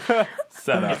course. It's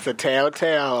a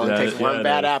telltale. It takes one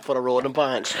bad apple to ruin a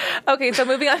bunch. Okay, so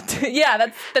moving on to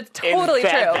that's totally true.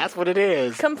 That's what it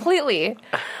is. Completely.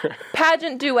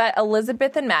 Pageant duet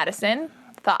Elizabeth and Madison.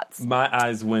 Thoughts? My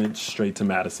eyes went straight to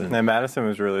Madison. And Madison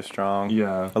was really strong.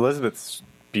 Yeah. Elizabeth's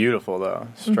beautiful though.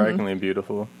 Strikingly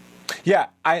beautiful. Yeah,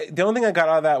 the only thing I got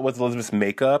out of that was Elizabeth's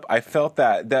makeup. I felt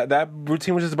that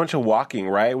routine was just a bunch of walking,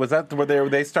 right? Was that where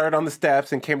they started on the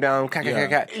steps and came down?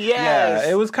 Yes. Yeah,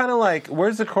 it was kind of like,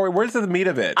 where's the meat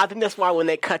of it? I think that's why when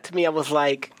they cut to me, I was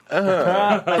like,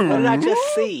 what did I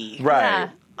just see? Right. Yeah.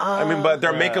 I mean, but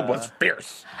their makeup was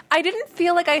fierce. I didn't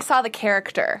feel like I saw the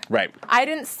character. Right.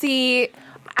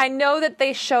 I know that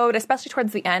they showed, especially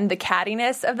towards the end, the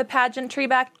cattiness of the pageantry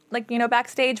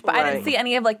backstage, but I didn't see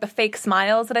any of the fake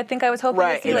smiles that I think I was hoping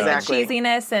to see, exactly. the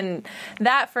cheesiness, and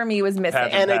that for me was missing.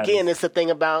 And again, it's the thing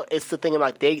about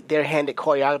they're handed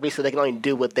choreography, so they can only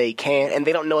do what they can, and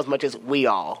they don't know as much as we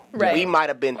all. Right. We might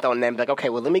have been thrown them okay,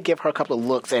 well, let me give her a couple of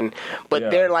looks,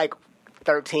 they're like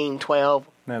 13, 12.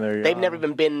 They've never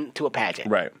even been to a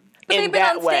pageant. Right. But they've been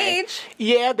on stage.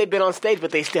 Yeah, they've been on stage,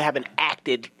 but they still haven't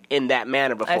acted in that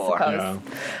manner before. I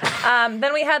suppose.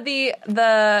 Then we had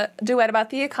the duet about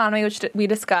the economy, which we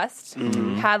discussed.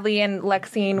 Mm-hmm. Hadley and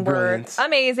Lexine were Brilliant.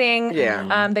 amazing.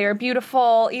 Yeah. They were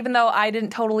beautiful, even though I didn't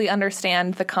totally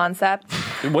understand the concept.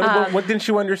 What didn't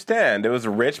you understand? It was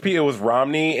rich people. It was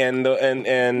Romney and No,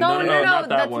 not that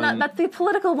that's one. not. That's the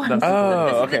political one. That's the Oh,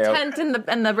 This is okay. the tent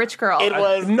and the rich girl. It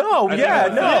was No, yeah,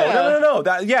 think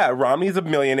no. Romney's a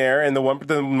millionaire, and the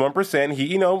 1%.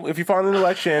 He, if you fall in an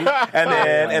election,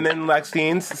 and then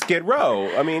Lexine's Skid Row.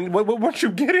 I mean, what weren't you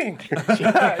getting?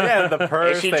 Yeah, the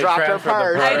purse. she they dropped her transferred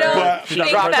the purse. I don't But- She think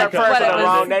dropped her that's purse what in it the was.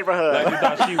 wrong neighborhood. Like, you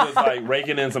thought she was like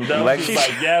raking in some dough. She's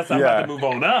like, yes, I'm about to move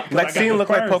on up. 'cause I got Lexine this looked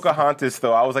like purse. Pocahontas,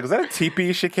 though. I was like, is that a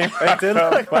teepee she came It did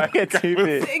look like a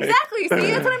TV. Exactly.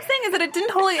 See, that's what I'm saying. Is that it didn't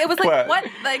totally. It was like But- what?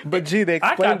 Like But gee, they I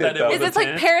got explained that it though. it is was this like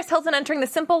tent. Paris Hilton entering the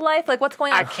simple life? Like what's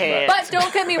going on? I can't. But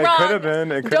don't get me wrong. could have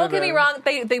been. It could Don't have get me been. wrong.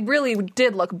 They really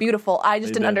did look beautiful. I just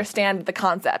They didn't did. understand the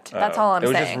concept. That's all I'm It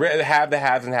was saying. just have the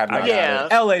haves and have nots. Yeah.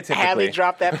 L.A. typically. Hadley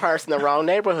dropped that purse in the wrong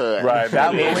neighborhood. Right, that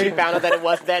And then was- she found out that it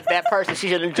was that person. She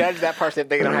should have judged that person if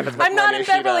they don't have as much I'm not money in as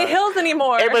she Beverly does. Hills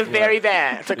anymore. It was very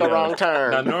bad. Took a wrong Now,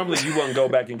 turn. normally you wouldn't go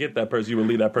back and get that purse. You would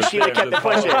leave that purse She there. would've and kept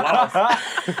just it follow the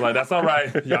loss. Like, that's all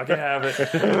right. Y'all can have it.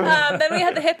 Then we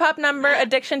had the hip hop number,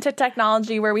 Addiction to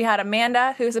Technology, where we had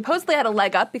Amanda, who supposedly had a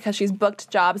leg up because she's booked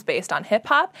jobs based on hip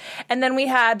hop. And then we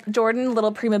had Jordan,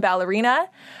 little prima ballerina.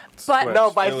 But No,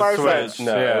 vice It was versa. Switch.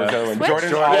 No, it was the other one. Switch?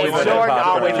 Jordan's Yeah, always Jordan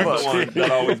always She's books. the one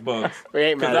that always books. We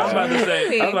ain't mad Because I was at about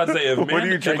that. to say, if are you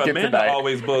Amanda, drinking Amanda tonight?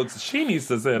 always books, she needs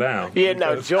to sit down. Yeah,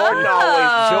 no, Because Jordan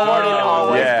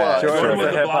always Yeah, books. Jordan Jordan was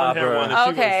was a the blonde hair hip-hopper. one.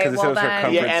 And Okay, because it well was her then.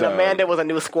 comfort Yeah, and zone. Amanda was a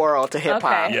new squirrel to hip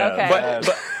hop. Okay, Yeah. okay.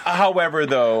 But however,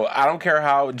 though, I don't care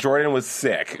how Jordan was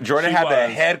sick. Jordan She had the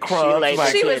was. head crumb. laid-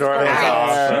 She was Jordan great. was She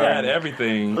awesome. had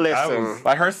everything. I Listen. was,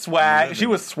 Like her swag, she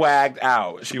was swagged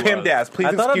out. She Pim was. Dash, please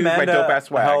I thought excuse my Amanda dope ass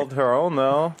swag. held her own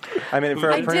though. I mean,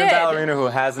 for I a prima did. ballerina who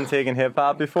hasn't taken hip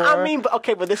hop before. I mean, but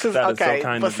this is That is so okay.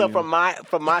 kind But of so you. from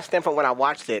my standpoint, when I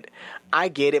watched it, I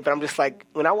get it. But I'm just like,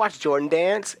 when I watch Jordan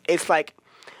dance, it's like,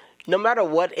 no matter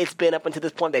what it's been up until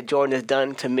this point that Jordan has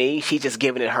done to me, she's just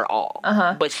giving it her all.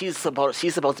 But she's supposed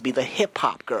to be the hip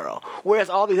hop girl, whereas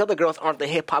all these other girls aren't the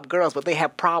hip hop girls, but they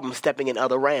have problems stepping in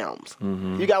other realms.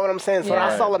 You got what I'm saying? So when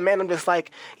I saw Amanda, I'm just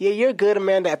like, yeah, you're good,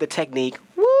 Amanda, at the technique.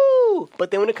 Woo! But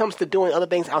then when it comes to doing other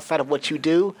things outside of what you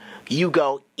do, you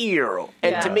go ear.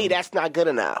 And to Yeah. me, that's not good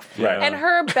enough. Right. And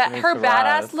her her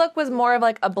badass surprise. look was more of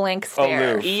like a blank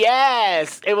stare. Aloof.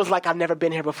 Yes, it was like I've never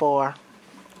been here before.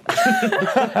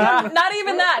 Not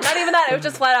even that. It was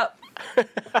just flat out.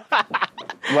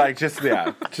 Like just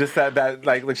that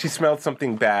like she smelled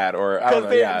something bad or I don't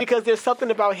know. Yeah. Because there's something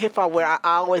about hip hop where I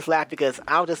always laugh because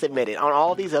I'll just admit it. On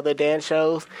all these other dance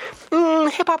shows,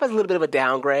 hip hop is a little bit of a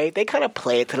downgrade. They kind of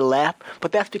play it to the left,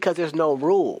 but that's because there's no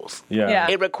rules. Yeah.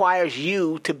 It requires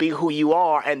you to be who you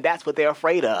are, and that's what they're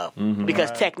afraid of.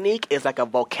 Because technique is like a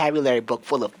vocabulary book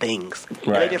full of things. And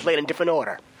they Right. just lay it in different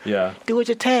order. yeah. Do what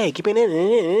you take. You've been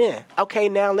in. Okay,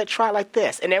 now let's try it like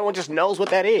this. And everyone just knows what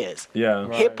that is. Yeah.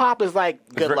 Hip hop is like,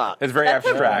 good luck. It's very That's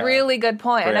abstract. a really good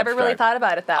point. Very I never really abstract. thought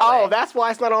about it that Oh, way. that's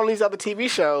why it's not on these other TV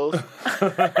shows.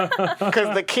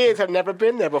 Because the kids have never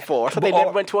been there before, so they Oh.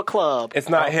 never went to a club. It's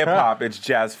not hip hop, it's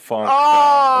jazz funk.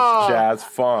 Oh. It's jazz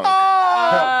funk.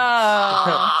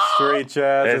 street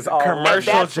jazz. It's It's all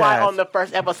commercial. That's why jazz. on the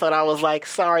first episode I was like,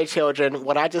 sorry, children,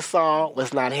 what I just saw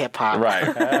was not hip hop. Right.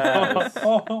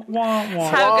 Oh, wah, wah.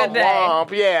 Have a good day.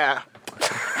 Womp, yeah.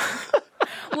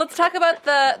 Let's talk about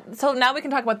so now we can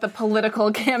talk about the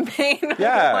political campaign. of this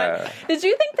Yeah. one. Did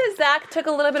you think that Zach took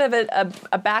a little bit of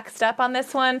a back step on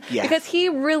this one? Yes. Because he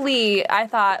really, I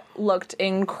thought, looked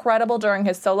incredible during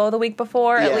his solo the week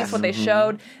before, at Yes. least what they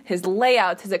showed, his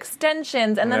layouts, his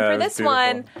extensions. And then Yeah, for it was this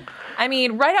one, I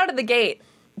mean, right out of the gate,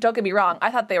 don't get me wrong,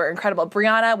 I thought they were incredible.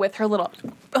 Brianna with her little,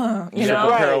 you know,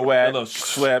 Right. Pirouette, A little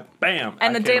flip. Bam.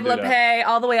 and I the can't Dave do that. LePay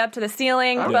all the way up to the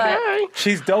ceiling. But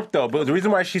She's dope though, but the reason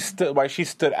why she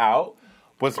stood out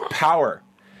was power.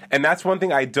 And that's one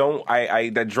thing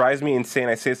that drives me insane.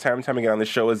 I say this time and time again on the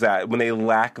show is that when they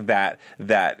lack that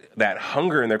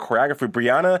hunger in their choreography,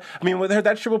 Brianna, I mean, with her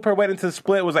that triple pirouette into the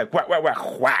split was like whack whack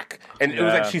whack whack, and it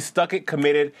was like she stuck it,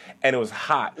 committed, and it was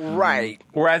hot. Right.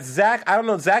 Whereas Zach, I don't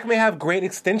know, Zach may have great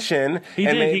extension. He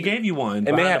and did. He gave you one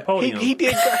may behind have- the podium. He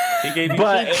did. He gave you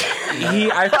but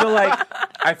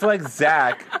I feel like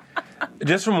Zach.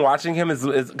 just from watching him is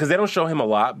because they don't show him a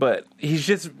lot, but he's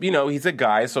just he's a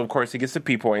guy, so of course he gets the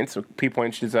P points. So P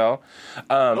points, Giselle.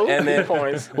 And then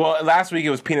points. Well, last week it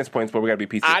was penis points, but we got to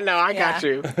be PC. I know, I got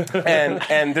you.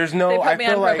 And there's no. They put I me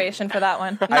feel on like, probation for that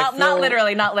one. Not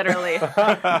literally.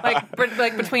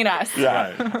 like between us.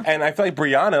 Yeah. And I feel like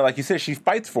Brianna, like you said, she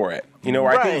fights for it. Where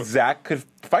I think Zach could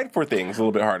fight for things a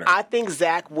little bit harder. I think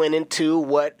Zach went into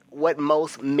what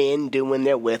most men do when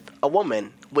they're with a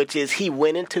woman, which is he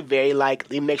went into very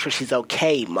make sure she's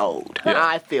okay mode. Yeah.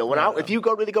 I feel if you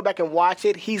really go back and watch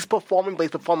it, he's performing, but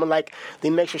he's performing like they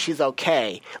make sure she's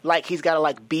okay. Like he's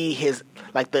got to be his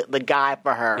the guy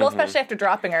for her. Well, especially after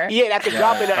dropping her. Yeah, after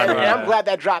dropping her, and I'm glad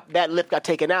that lift got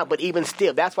taken out. But even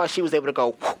still, that's why she was able to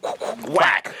go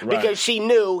whack because she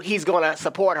knew he's going to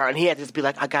support her, and he had to just be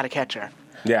like, I got to catch her.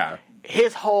 Yeah.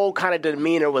 His whole kind of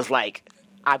demeanor was like,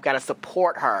 I've got to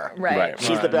support her. Right.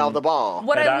 She's the belle of the ball.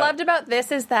 What I loved about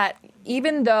this is that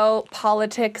even though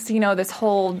politics, this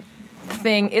whole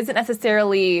thing isn't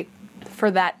necessarily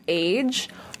for that age,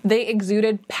 they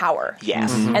exuded power.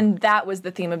 Yes. Mm-hmm. And that was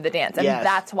the theme of the dance. And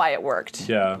that's why it worked.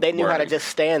 Yeah. They knew how to just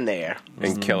stand there.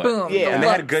 And kill it. Boom. Yeah. And they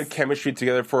had good chemistry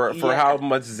together for how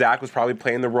much Zach was probably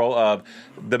playing the role of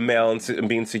the male and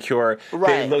being secure.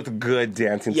 Right. They looked good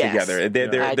dancing together.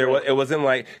 It wasn't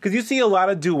like... Because you see a lot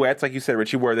of duets, like you said,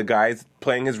 Richie, where the guy's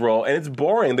playing his role, and it's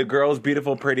boring. The girl's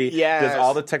beautiful, pretty, does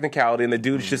all the technicality, and the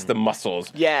dude's just the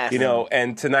muscles. Yes.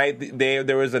 And tonight,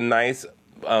 there was a nice...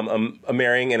 a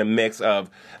marrying and a mix of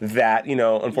that,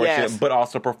 unfortunate, but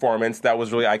also performance that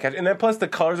was really eye-catching. And then plus the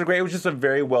colors are great. It was just a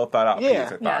very well thought out piece,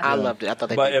 I thought. I loved it. I thought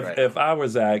they But did great. if I were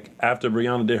Zach, after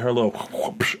Brianna did her little,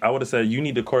 I would have said, you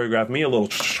need to choreograph me a little,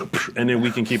 and then we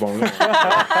can keep on going.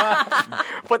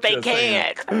 But they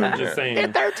can't. I'm just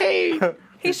saying. They're 13.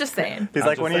 He's just saying. He's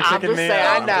like, when you're I'm kicking just me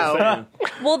saying, out. I know.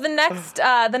 Well, the next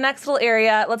little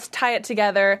area, let's tie it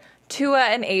together. Tua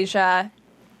and Asia.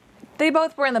 They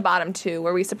both were in the bottom two.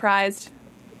 Were we surprised?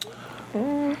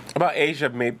 About Asia,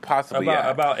 maybe possibly.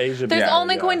 About Asia. There's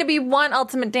only going to be one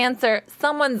ultimate dancer.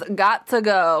 Someone's got to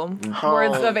go.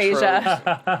 Words of Asia.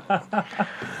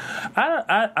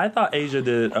 I thought Asia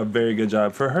did a very good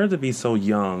job. For her to be so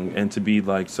young and to be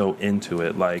so into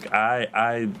it,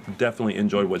 I definitely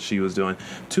enjoyed what she was doing.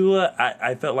 Tua,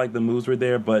 I felt like the moves were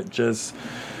there, but just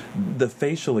the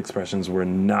facial expressions were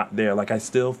not there. I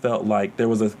still felt like there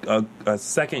was a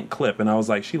second clip, and I was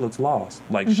like, she looks lost.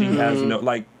 She has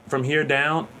no from here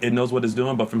down, it knows what it's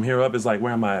doing, but from here up, it's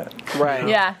where am I at? Right.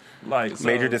 Yeah.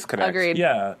 Major disconnect. Agreed.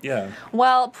 Yeah.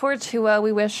 Well, poor Tua,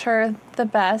 we wish her the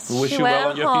best. We wish she you went well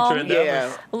on your home. future endeavors.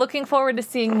 Yeah. Looking forward to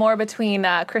seeing more between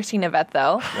Christine Yvette,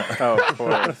 though. Oh, of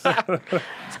course.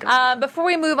 Before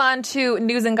we move on to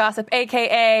news and gossip,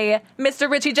 a.k.a.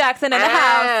 Mr. Richie Jackson in the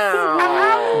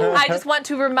house, I just want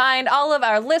to remind all of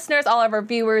our listeners, all of our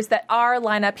viewers, that our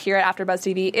lineup here at AfterBuzz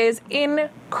TV is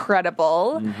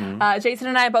incredible. Jason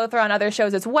and I both are on other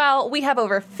shows as well. We have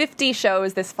over 50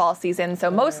 shows this fall season,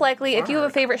 so most likely, if you have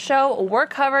a favorite show, we're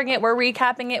covering it, we're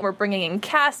recapping it, we're bringing in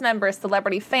cast members,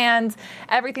 celebrity fans,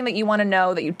 everything that you want to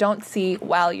know that you don't see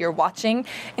while you're watching,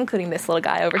 including this little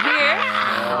guy over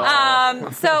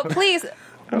here. So please,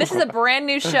 this is a brand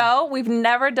new show. We've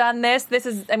never done this. This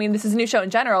is a new show in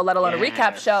general, let alone a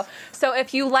recap show. So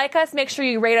if you like us, make sure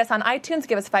you rate us on iTunes,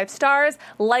 give us 5 stars,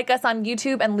 like us on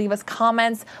YouTube, and leave us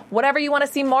comments. Whatever you want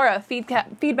to see more of.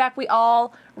 Feedback, we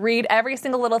all read every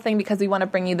single little thing because we want to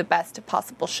bring you the best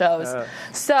possible shows.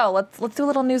 So let's do a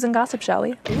little news and gossip, shall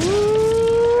we?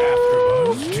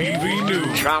 AfterBuzz TV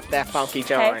News. Drop that funky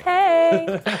joint.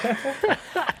 Hey.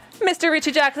 Mr.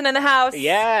 Richie Jackson in the house.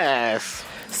 Yes.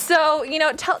 So,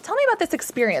 tell me about this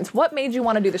experience. What made you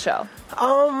want to do the show?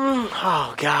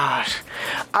 Oh gosh.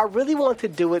 I really want to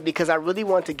do it because I really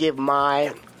want to give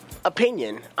my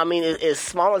opinion. As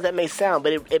small as that may sound,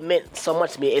 but it meant so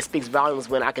much to me. It speaks volumes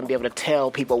when I can be able to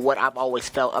tell people what I've always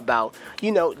felt about,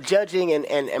 judging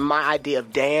and my idea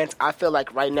of dance. I feel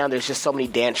like right now there's just so many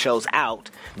dance shows out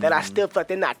that I still feel like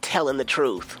they're not telling the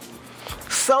truth.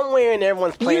 Somewhere in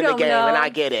everyone's playing the game, and I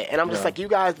get it. And I'm just like, you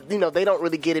guys, they don't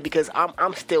really get it because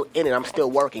I'm still in it. I'm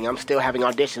still working. I'm still having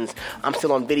auditions. I'm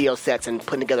still on video sets and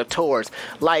putting together tours.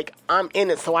 I'm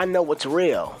in it, so I know what's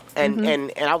real.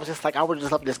 And I was just like, I would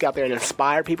just love to just get out there and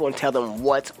inspire people and tell them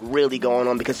what's really going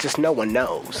on because just no one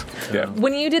knows. Yeah.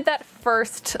 When you did that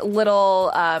first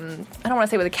little, I don't want to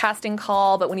say with a casting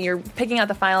call, but when you're picking out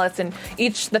the finalists and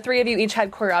the 3 of you each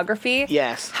had choreography.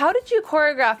 Yes. How did you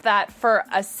choreograph that for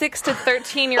a 6 to 13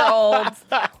 13-year-olds.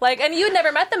 And you'd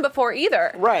never met them before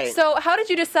either. Right. So how did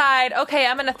you decide, okay,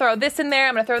 I'm going to throw this in there,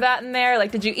 I'm going to throw that in there?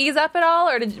 Did you ease up at all?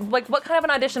 Or what kind of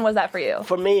an audition was that for you?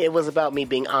 For me, it was about me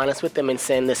being honest with them and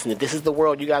saying, listen, if this is the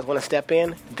world you guys want to step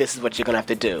in, this is what you're going to have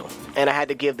to do. And I had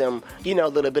to give them, a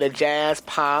little bit of jazz,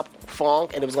 pop,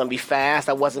 funk, and it was going to be fast.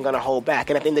 I wasn't going to hold back.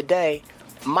 And at the end of the day,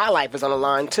 my life is on the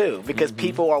line, too, because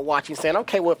people are watching saying,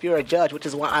 okay, well, if you're a judge, which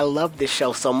is why I love this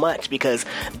show so much, because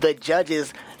the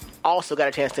judges also got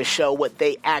a chance to show what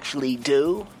they actually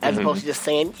do, as opposed to just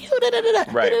saying,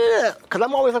 right. Because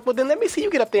I'm always like, well, then let me see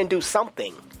you get up there and do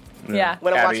something. Yeah.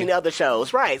 When I'm watching the other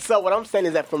shows. Right. So what I'm saying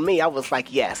is that for me, I was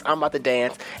like, yes, I'm about to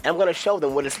dance, and I'm going to show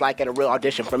them what it's like at a real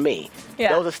audition for me.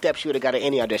 Yeah. Those are steps you would have got at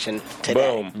any audition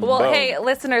today. Boom. Well, Boom. hey,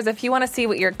 listeners, if you want to see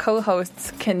what your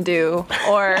co-hosts can do,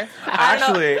 or I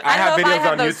have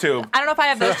videos on YouTube. I don't know if I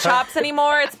have those chops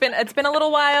anymore. It's been a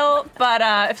little while,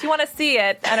 but if you want to see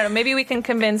it, I don't know. Maybe we can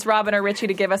convince Robin or Richie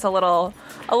to give us a little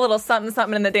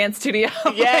something in the dance studio.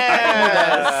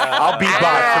 Yes. I'll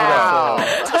beatbox.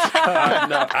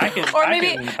 No,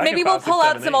 Maybe we'll pull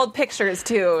out some old pictures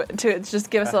too to just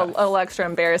give us a little extra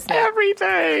embarrassment.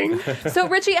 Everything. So,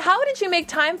 Richie, how did you make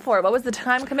time for it? What was the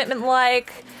time commitment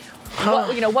like?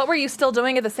 What were you still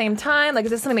doing at the same time? Is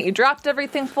this something that you dropped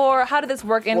everything for? How did this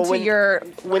work into your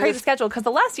crazy schedule? Because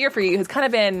the last year for you has kind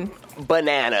of been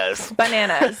bananas.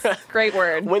 Great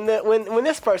word. When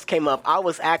this first came up, I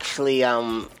was actually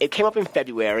it came up in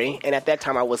February, and at that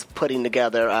time I was putting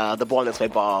together the Born This Way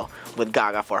Ball with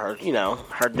Gaga for her,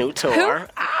 her new tour. Who?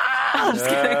 I'm just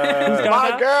kidding.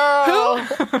 My girl.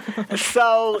 Who?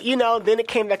 So, then it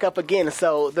came back up again.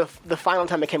 So the final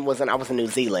time it came was when I was in New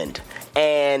Zealand.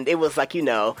 And it was like,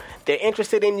 they're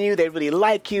interested in you. They really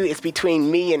like you. It's between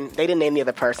me and, they didn't name the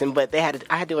other person, but I had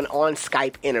to do an on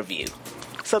Skype interview.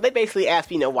 So they basically asked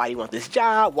me, why do you want this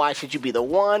job? Why should you be the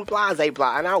one? Blah, blah,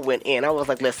 blah. And I went in. I was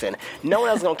like, listen, no one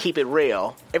else is going to keep it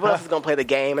real. Everyone else is going to play the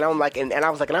game. And I'm like, and I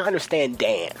was like, and I understand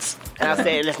dance. And I said,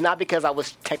 and it's not because I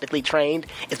was technically trained.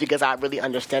 It's because I really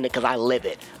understand it because I live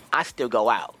it. I still go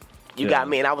out. You got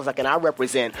me. And I was like, and I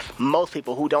represent most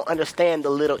people who don't understand the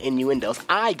little innuendos.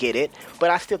 I get it, but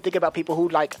I still think about people who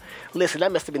listen,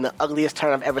 that must have been the ugliest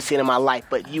turn I've ever seen in my life,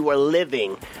 but you were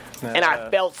living. And I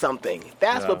felt something.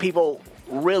 That's what people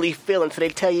really feel until they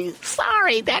tell you,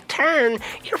 sorry, that turn,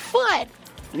 your foot.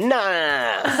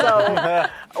 Nah. So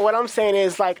what I'm saying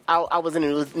is, I was in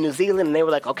New Zealand, and they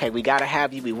were like, okay, we got to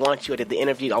have you. We want you. I did the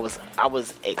interview. I was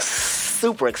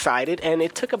super excited, and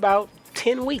it took about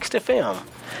 10 weeks to film.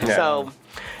 Yeah. So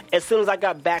as soon as I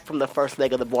got back from the first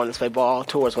leg of the Born This Way Ball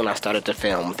tour is when I started to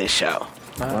film this show.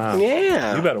 Wow.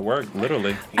 Yeah. You better work,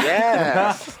 literally.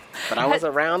 Yes. But I was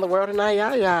around the world and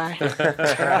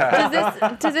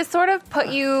Does this sort of put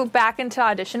you back into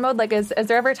audition mode? Is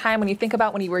there ever a time when you think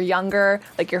about when you were younger,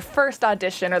 your first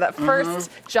audition or that first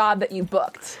job that you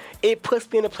booked? It puts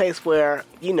me in a place where,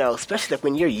 especially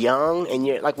when you're young and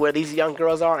you're where these young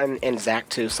girls are, and Zach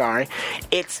too, sorry.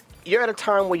 You're at a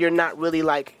time where you're not really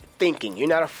thinking. You're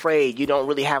not afraid. You don't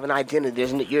really have an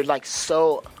identity. You're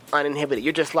so uninhibited.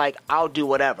 You're just I'll do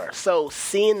whatever. So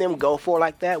seeing them go for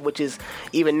like that, which is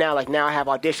even now, now I have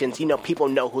auditions, people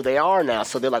know who they are now.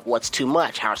 So they're like, what's too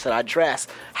much? How should I dress?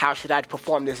 How should I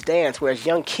perform this dance? Whereas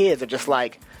young kids are just I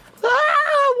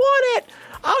want it.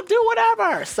 I'll do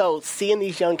whatever. So seeing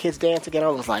these young kids dance again, I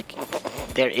was like,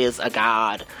 there is a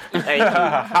God.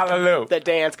 Hallelujah. The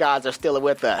dance gods are still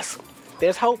with us.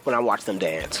 There's hope when I watch them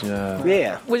dance.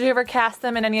 Yeah. Would you ever cast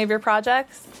them in any of your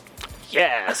projects?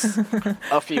 Yes.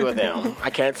 A few of them.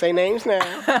 I can't say names now,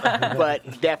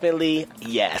 but definitely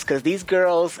yes. Because these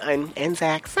girls, and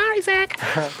Zach, sorry, Zach,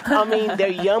 they're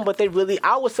young, but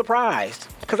I was surprised.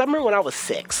 Because I remember when I was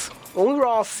 6. When we were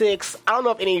all 6, I don't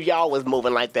know if any of y'all was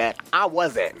moving like that. I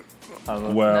wasn't.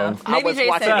 Well, I was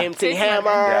watching MC Hammer.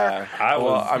 Yeah. I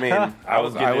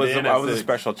was a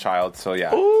special child, so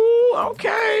yeah. Ooh,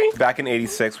 okay. Back in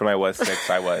 '86 when I was 6,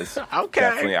 I was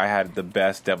definitely. I had the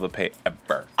best développé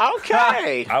ever.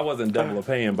 Okay. I wasn't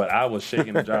développéing, but I was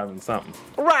shaking and driving something.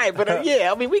 Right, but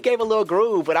we gave a little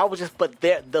groove, but I was just,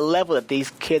 the level that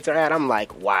these kids are at, I'm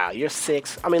like, wow, you're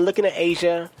 6. Looking at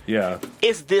Asia. Yeah.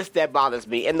 It's this that bothers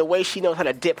me, and the way she knows how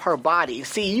to dip her body.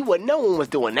 See, no one was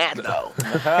doing that though.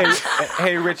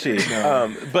 Hey, Richie,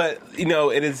 but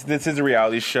this is a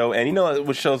reality show, and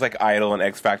with shows like Idol and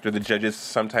X Factor, the judges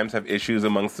sometimes have issues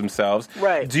amongst themselves.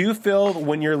 Right. Do you feel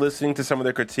when you're listening to some of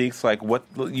their critiques,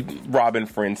 Robin,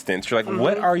 for instance, you're like,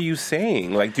 what are you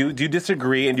saying? Do you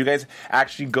disagree, and do you guys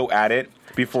actually go at it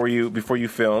before you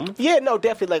film? Yeah, no,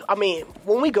 definitely.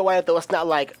 When we go at it though, it's not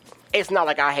it's not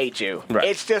like I hate you. Right.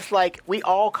 It's just like we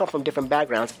all come from different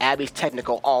backgrounds. Abby's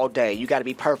technical all day. You got to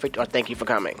be perfect or thank you for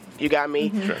coming. You got me?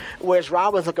 Mm-hmm. Sure. Whereas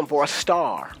Robin's looking for a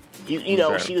star. You know,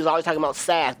 Sure. she was always talking about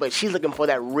sass, but she's looking for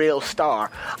that real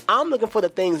star. I'm looking for the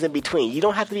things in between. You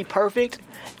don't have to be perfect,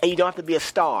 and you don't have to be a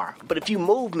star. But if you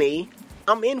move me,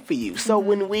 I'm in for you. So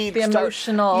when we The start,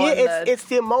 emotional yeah, and it's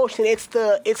the emotion. It's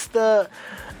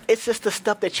just the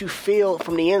stuff that you feel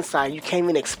from the inside. You can't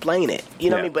even explain it. You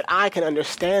know what I mean? But I can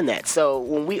understand that. So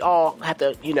when we all have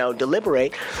to,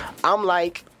 deliberate, I'm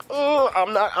like,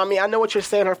 I'm not. I mean, I know what you're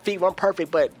saying. Her feet weren't perfect,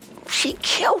 but she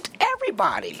killed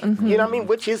everybody. Mm-hmm. You know what I mean?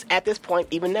 Which is at this point,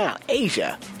 even now,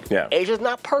 Asia. Yeah. Asia's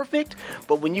not perfect,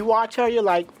 but when you watch her, you're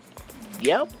like,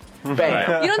 yep,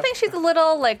 bam. You don't think she's a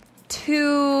little like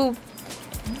too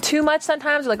much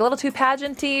sometimes, or like a little too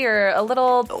pageanty, or a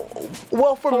little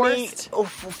Well, for forced?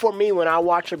 me, when I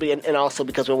watch her, and also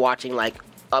because we're watching like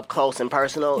up close and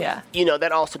personal,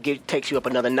 that also takes you up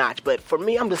another notch. But for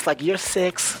me, I'm just like, you're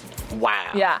 6.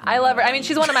 Wow. Yeah, I love her. I mean,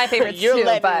 she's one of my favorites too.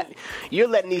 You're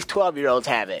letting these 12-year-olds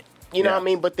have it. You know what I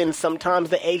mean? But then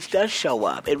sometimes the age does show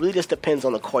up. It really just depends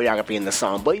on the choreography in the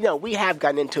song. But, we have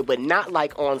gotten into it, but not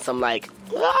like on some like,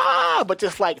 but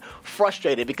just like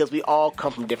frustrated because we all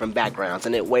come from different backgrounds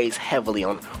and it weighs heavily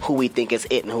on who we think is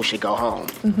it and who should go home.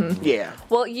 Mm-hmm. Yeah.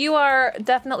 Well, you are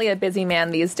definitely a busy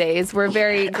man these days. We're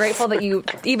very grateful that you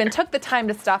even took the time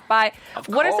to stop by.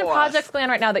 What are some projects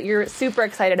planned right now that you're super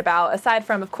excited about, aside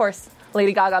from, of course,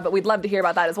 Lady Gaga, but we'd love to hear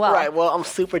about that as well. Right, well, I'm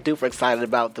super duper excited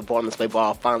about the Born This Way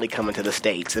Ball finally coming to the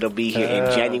States. It'll be here in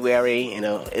January, and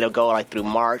it'll go like through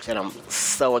March, and I'm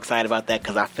so excited about that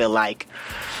because I feel like...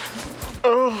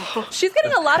 She's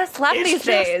getting a lot of slack these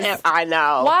days. I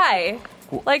know. Why?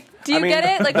 Like, do you get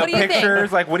it? Like, what do you pictures,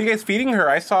 think? like, what are you guys feeding her?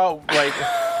 I saw, like...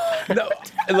 No,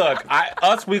 look,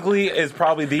 Us Weekly is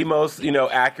probably the most,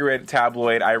 accurate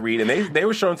tabloid I read, and they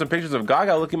were showing some pictures of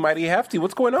Gaga looking mighty hefty.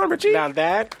 What's going on, Richie? Now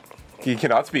that... He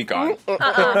cannot speak on. Next question.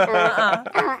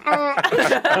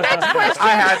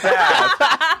 I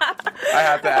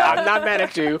had to ask. I'm not mad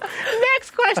at you.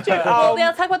 Next question. Well,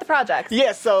 let's talk about the project.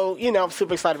 Yeah, so, I'm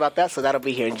super excited about that. So that'll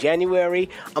be here in January.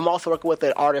 I'm also working with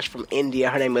an artist from India.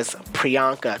 Her name is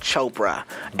Priyanka Chopra.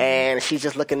 And she's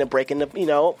just looking to break into,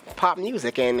 pop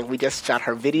music. And we just shot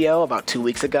her video about 2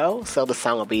 weeks ago. So the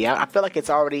song will be out. I feel like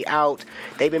it's already out.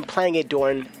 They've been playing it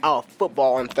during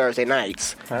football on Thursday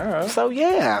nights. All right. So,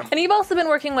 yeah. And you've also been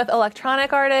working with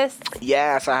electronic artists.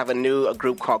 Yes, I have a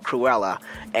group called Cruella,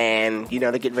 and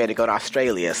they're getting ready to go to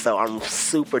Australia. So I'm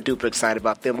super duper excited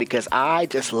about them because I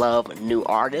just love new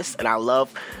artists, and I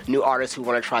love new artists who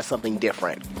want to try something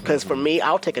different. Because for me,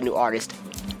 I'll take a new artist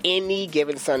any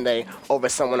given Sunday over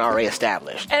someone already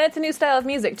established. And it's a new style of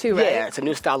music too, right? Yeah, it's a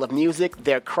new style of music.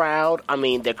 Their crowd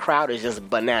is just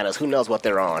bananas. Who knows what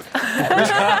they're on?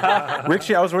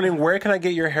 Richie, I was wondering, where can I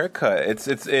get your haircut?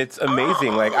 It's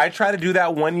amazing. Like, I tried to do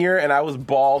that one year, and I was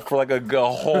bald for like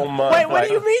a whole month. Wait, what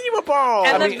do you mean you were bald?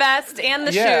 And the vest and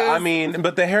the shoes. Yeah, I mean,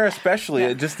 but the hair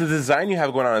especially, just the design you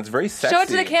have going on, it's very sexy. Show it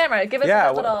to the camera. Give us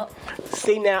a little...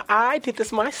 See, now, I did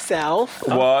this myself.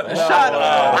 What? Shut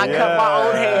up. I cut my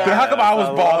own hair. How come I was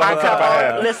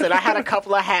bald? Listen, I had a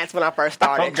couple of hats when I first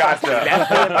started. Gotcha. That's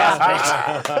the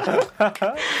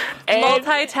investment.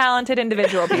 Multi-talented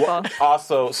individual, people.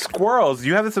 Also, squirrels.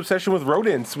 You have this obsession with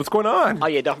rodents. What's going on? Oh,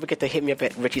 yeah, don't forget to hit me up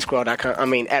at RichieSquirrel.com. I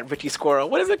mean, at Richie Squirrel.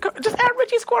 What is it called? Just at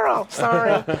Richie Squirrel.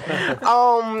 Sorry.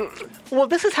 Well,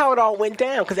 this is how it all went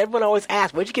down, because everyone always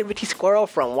asks, where'd you get Richie Squirrel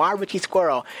from? Why Richie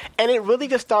Squirrel? And it really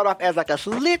just started off as like a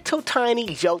little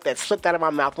tiny joke that slipped out of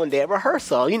my mouth one day at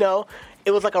rehearsal. It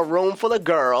was like a room full of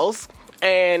girls.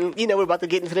 And, we're about to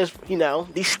get into this,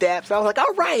 these steps. I was like,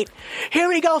 all right, here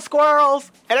we go,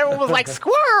 squirrels. And everyone was like,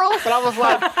 squirrels? And I was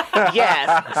like,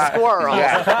 yes, squirrels.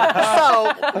 Yeah.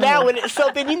 So now,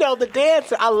 the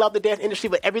dance, I love the dance industry,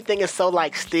 but everything is so,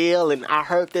 still. And I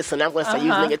heard this, and I'm going to start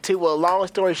using it, too. Well, long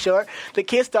story short, the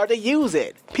kids started to use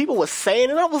it. People were saying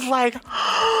it, and I was like,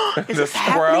 is this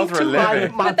happening to my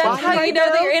But that's how you know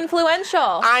that you're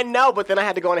influential. I know, but then I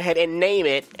had to go ahead and name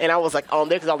it, and I was like,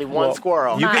 there's only one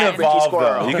squirrel. You can evolve.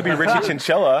 You could be Richie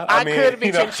Chinchilla. I could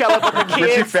be Chinchilla, but the kids.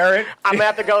 Richie Ferret. I'm gonna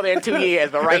have to go there in 2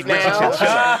 years, but right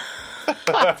now.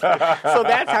 So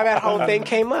that's how that whole thing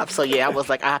came up. So yeah, I was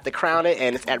like, I have to crown it,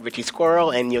 and it's at Richie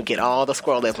Squirrel, and you'll get all the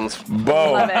squirrelisms from the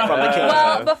king.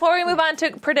 Well, before we move on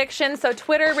to predictions, so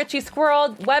Twitter, Richie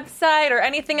Squirrel, website, or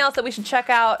anything else that we should check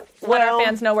out, let our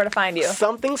fans know where to find you.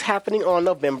 Something's happening on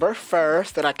November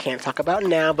 1st that I can't talk about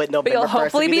now, but November 1st you'll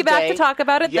hopefully be back to talk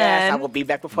about it then. Yes, I will be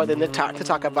back before then to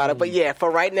talk about it. But yeah, for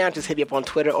right now, just hit me up on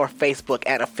Twitter or Facebook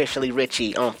at Officially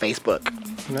Richie on Facebook.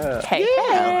 Okay.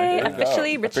 Yeah.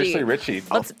 Officially Richie. Richie.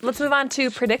 Let's move on to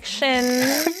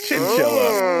predictions.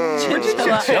 Chinchilla.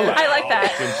 Chinchilla. I like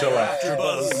that.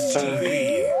 AfterBuzz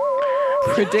TV.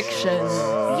 Predictions.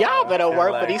 Y'all better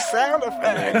work with these sound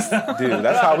effects. Dude,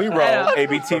 that's how we roll.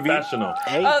 ABTV. Professional.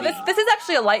 Oh, this is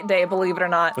actually a light day, believe it or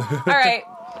not. All right,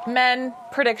 men,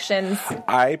 predictions.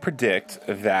 I predict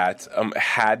that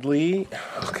Hadley.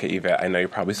 Okay, Yvette, I know you're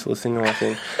probably still listening and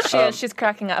watching. She is. She's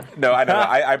cracking up. No, I know.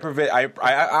 I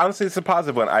honestly, it's a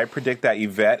positive one. I predict that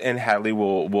Yvette and Hadley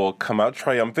will come out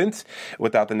triumphant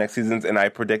without the next seasons, and I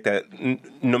predict that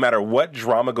no matter what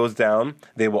drama goes down,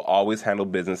 they will always handle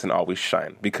business and always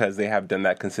shine because they have done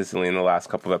that consistently in the last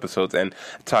couple of episodes. And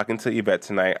talking to Yvette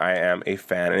tonight, I am a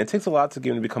fan, and it takes a lot to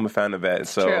get him to become a fan of Yvette.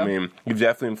 So, True. I mean, you've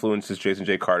definitely influenced this Jason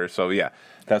J. Carter. So, yeah.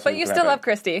 But you still love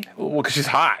Christy. Well, because she's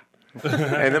hot.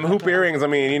 And them hoop earrings, I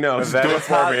mean, just do it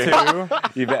for me.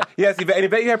 Yvette. Yes, Yvette. And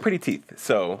Yvette, you have pretty teeth.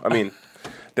 So, I mean,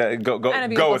 go And a go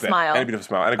beautiful with smile. it. And a beautiful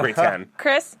smile. And a great tan.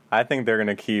 Chris? I think they're going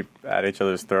to keep at each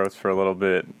other's throats for a little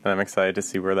bit, and I'm excited to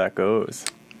see where that goes.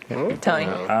 Tony?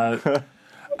 I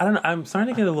don't know. I'm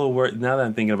starting to get a little worried now that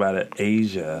I'm thinking about it.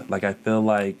 Asia. Like, I feel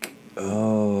like,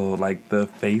 like the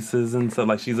faces and stuff.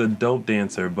 Like, she's a dope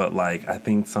dancer, but, like, I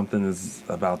think something is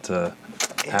about to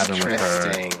happen with her.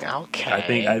 Interesting.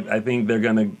 Okay. I think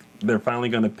they're finally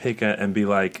gonna pick it and be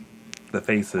like, the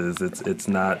faces. It's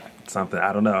not something.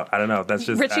 I don't know. That's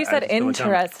just Richie said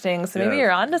interesting, so maybe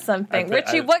you're onto something.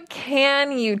 Richie, what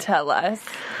can you tell us?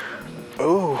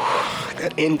 Ooh,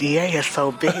 that NDA is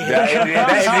so big. That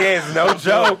NDA is no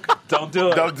joke. Don't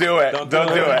do it. Don't do it. Don't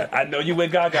do it. I know you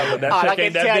went gaga, but that All I check can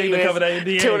ain't tell that big you to cover that is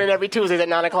NDA. tune in every Tuesday at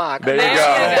 9 o'clock. There you go.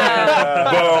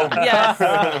 Boom. Yes.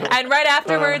 And right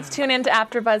afterwards, tune in to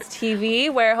AfterBuzz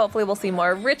TV, where hopefully we'll see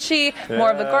more of Richie, more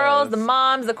of the girls, the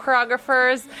moms, the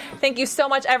choreographers. Thank you so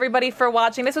much, everybody, for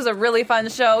watching. This was a really fun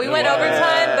show. We went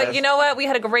overtime, but you know what? We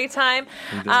had a great time.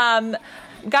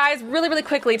 Guys, really, really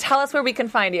quickly, tell us where we can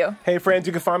find you. Hey, friends,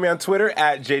 you can find me on Twitter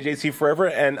at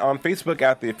JJCForever and on Facebook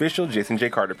at the official Jason J.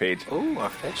 Carter page. Ooh,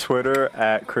 official. Twitter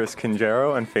at Chris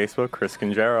Conjero and Facebook Chris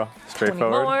Conjero.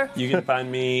 Straightforward. Moore. You can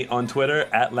find me on Twitter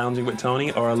at Lounging with Tony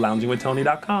or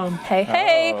loungingwithtony.com.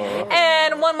 Hey.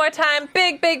 And one more time,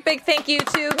 big, big, big thank you to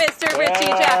Mr. Richie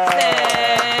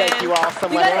Jackson. Thank you all so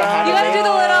much. You gotta do the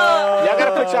little... Y'all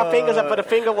gotta put y'all fingers up for the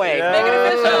finger wave. Make it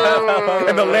official.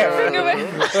 And the left. Finger wave.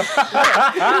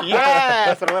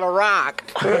 Yes, a little rock.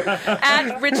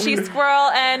 At Richie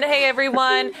Squirrel. And hey,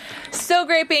 everyone. So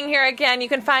great being here again. You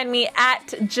can find me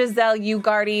at Giselle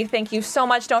Ugardi. Thank you so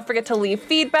much. Don't forget to leave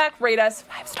feedback, rate us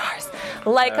 5 stars,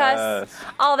 like us,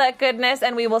 all that goodness.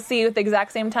 And we will see you at the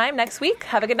exact same time next week.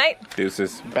 Have a good night.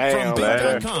 Deuces. From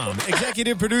Bing.com,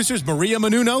 executive producers Maria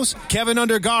Menounos, Kevin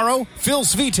Undergaro, Phil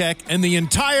Svitek, and the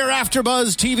entire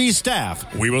AfterBuzz TV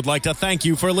staff. We would like to thank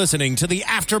you for listening to the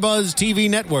AfterBuzz TV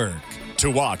network. To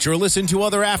watch or listen to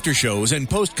other after shows and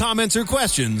post comments or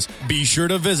questions, be sure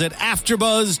to visit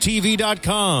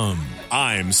AfterBuzzTV.com.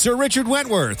 I'm Sir Richard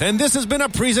Wentworth, and this has been a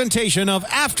presentation of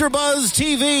AfterBuzz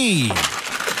TV.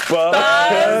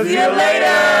 Buzz you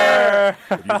later.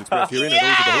 The views expressed herein are those of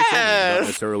the host only, do not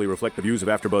necessarily reflect the views of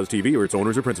AfterBuzz TV or its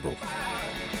owners or principals.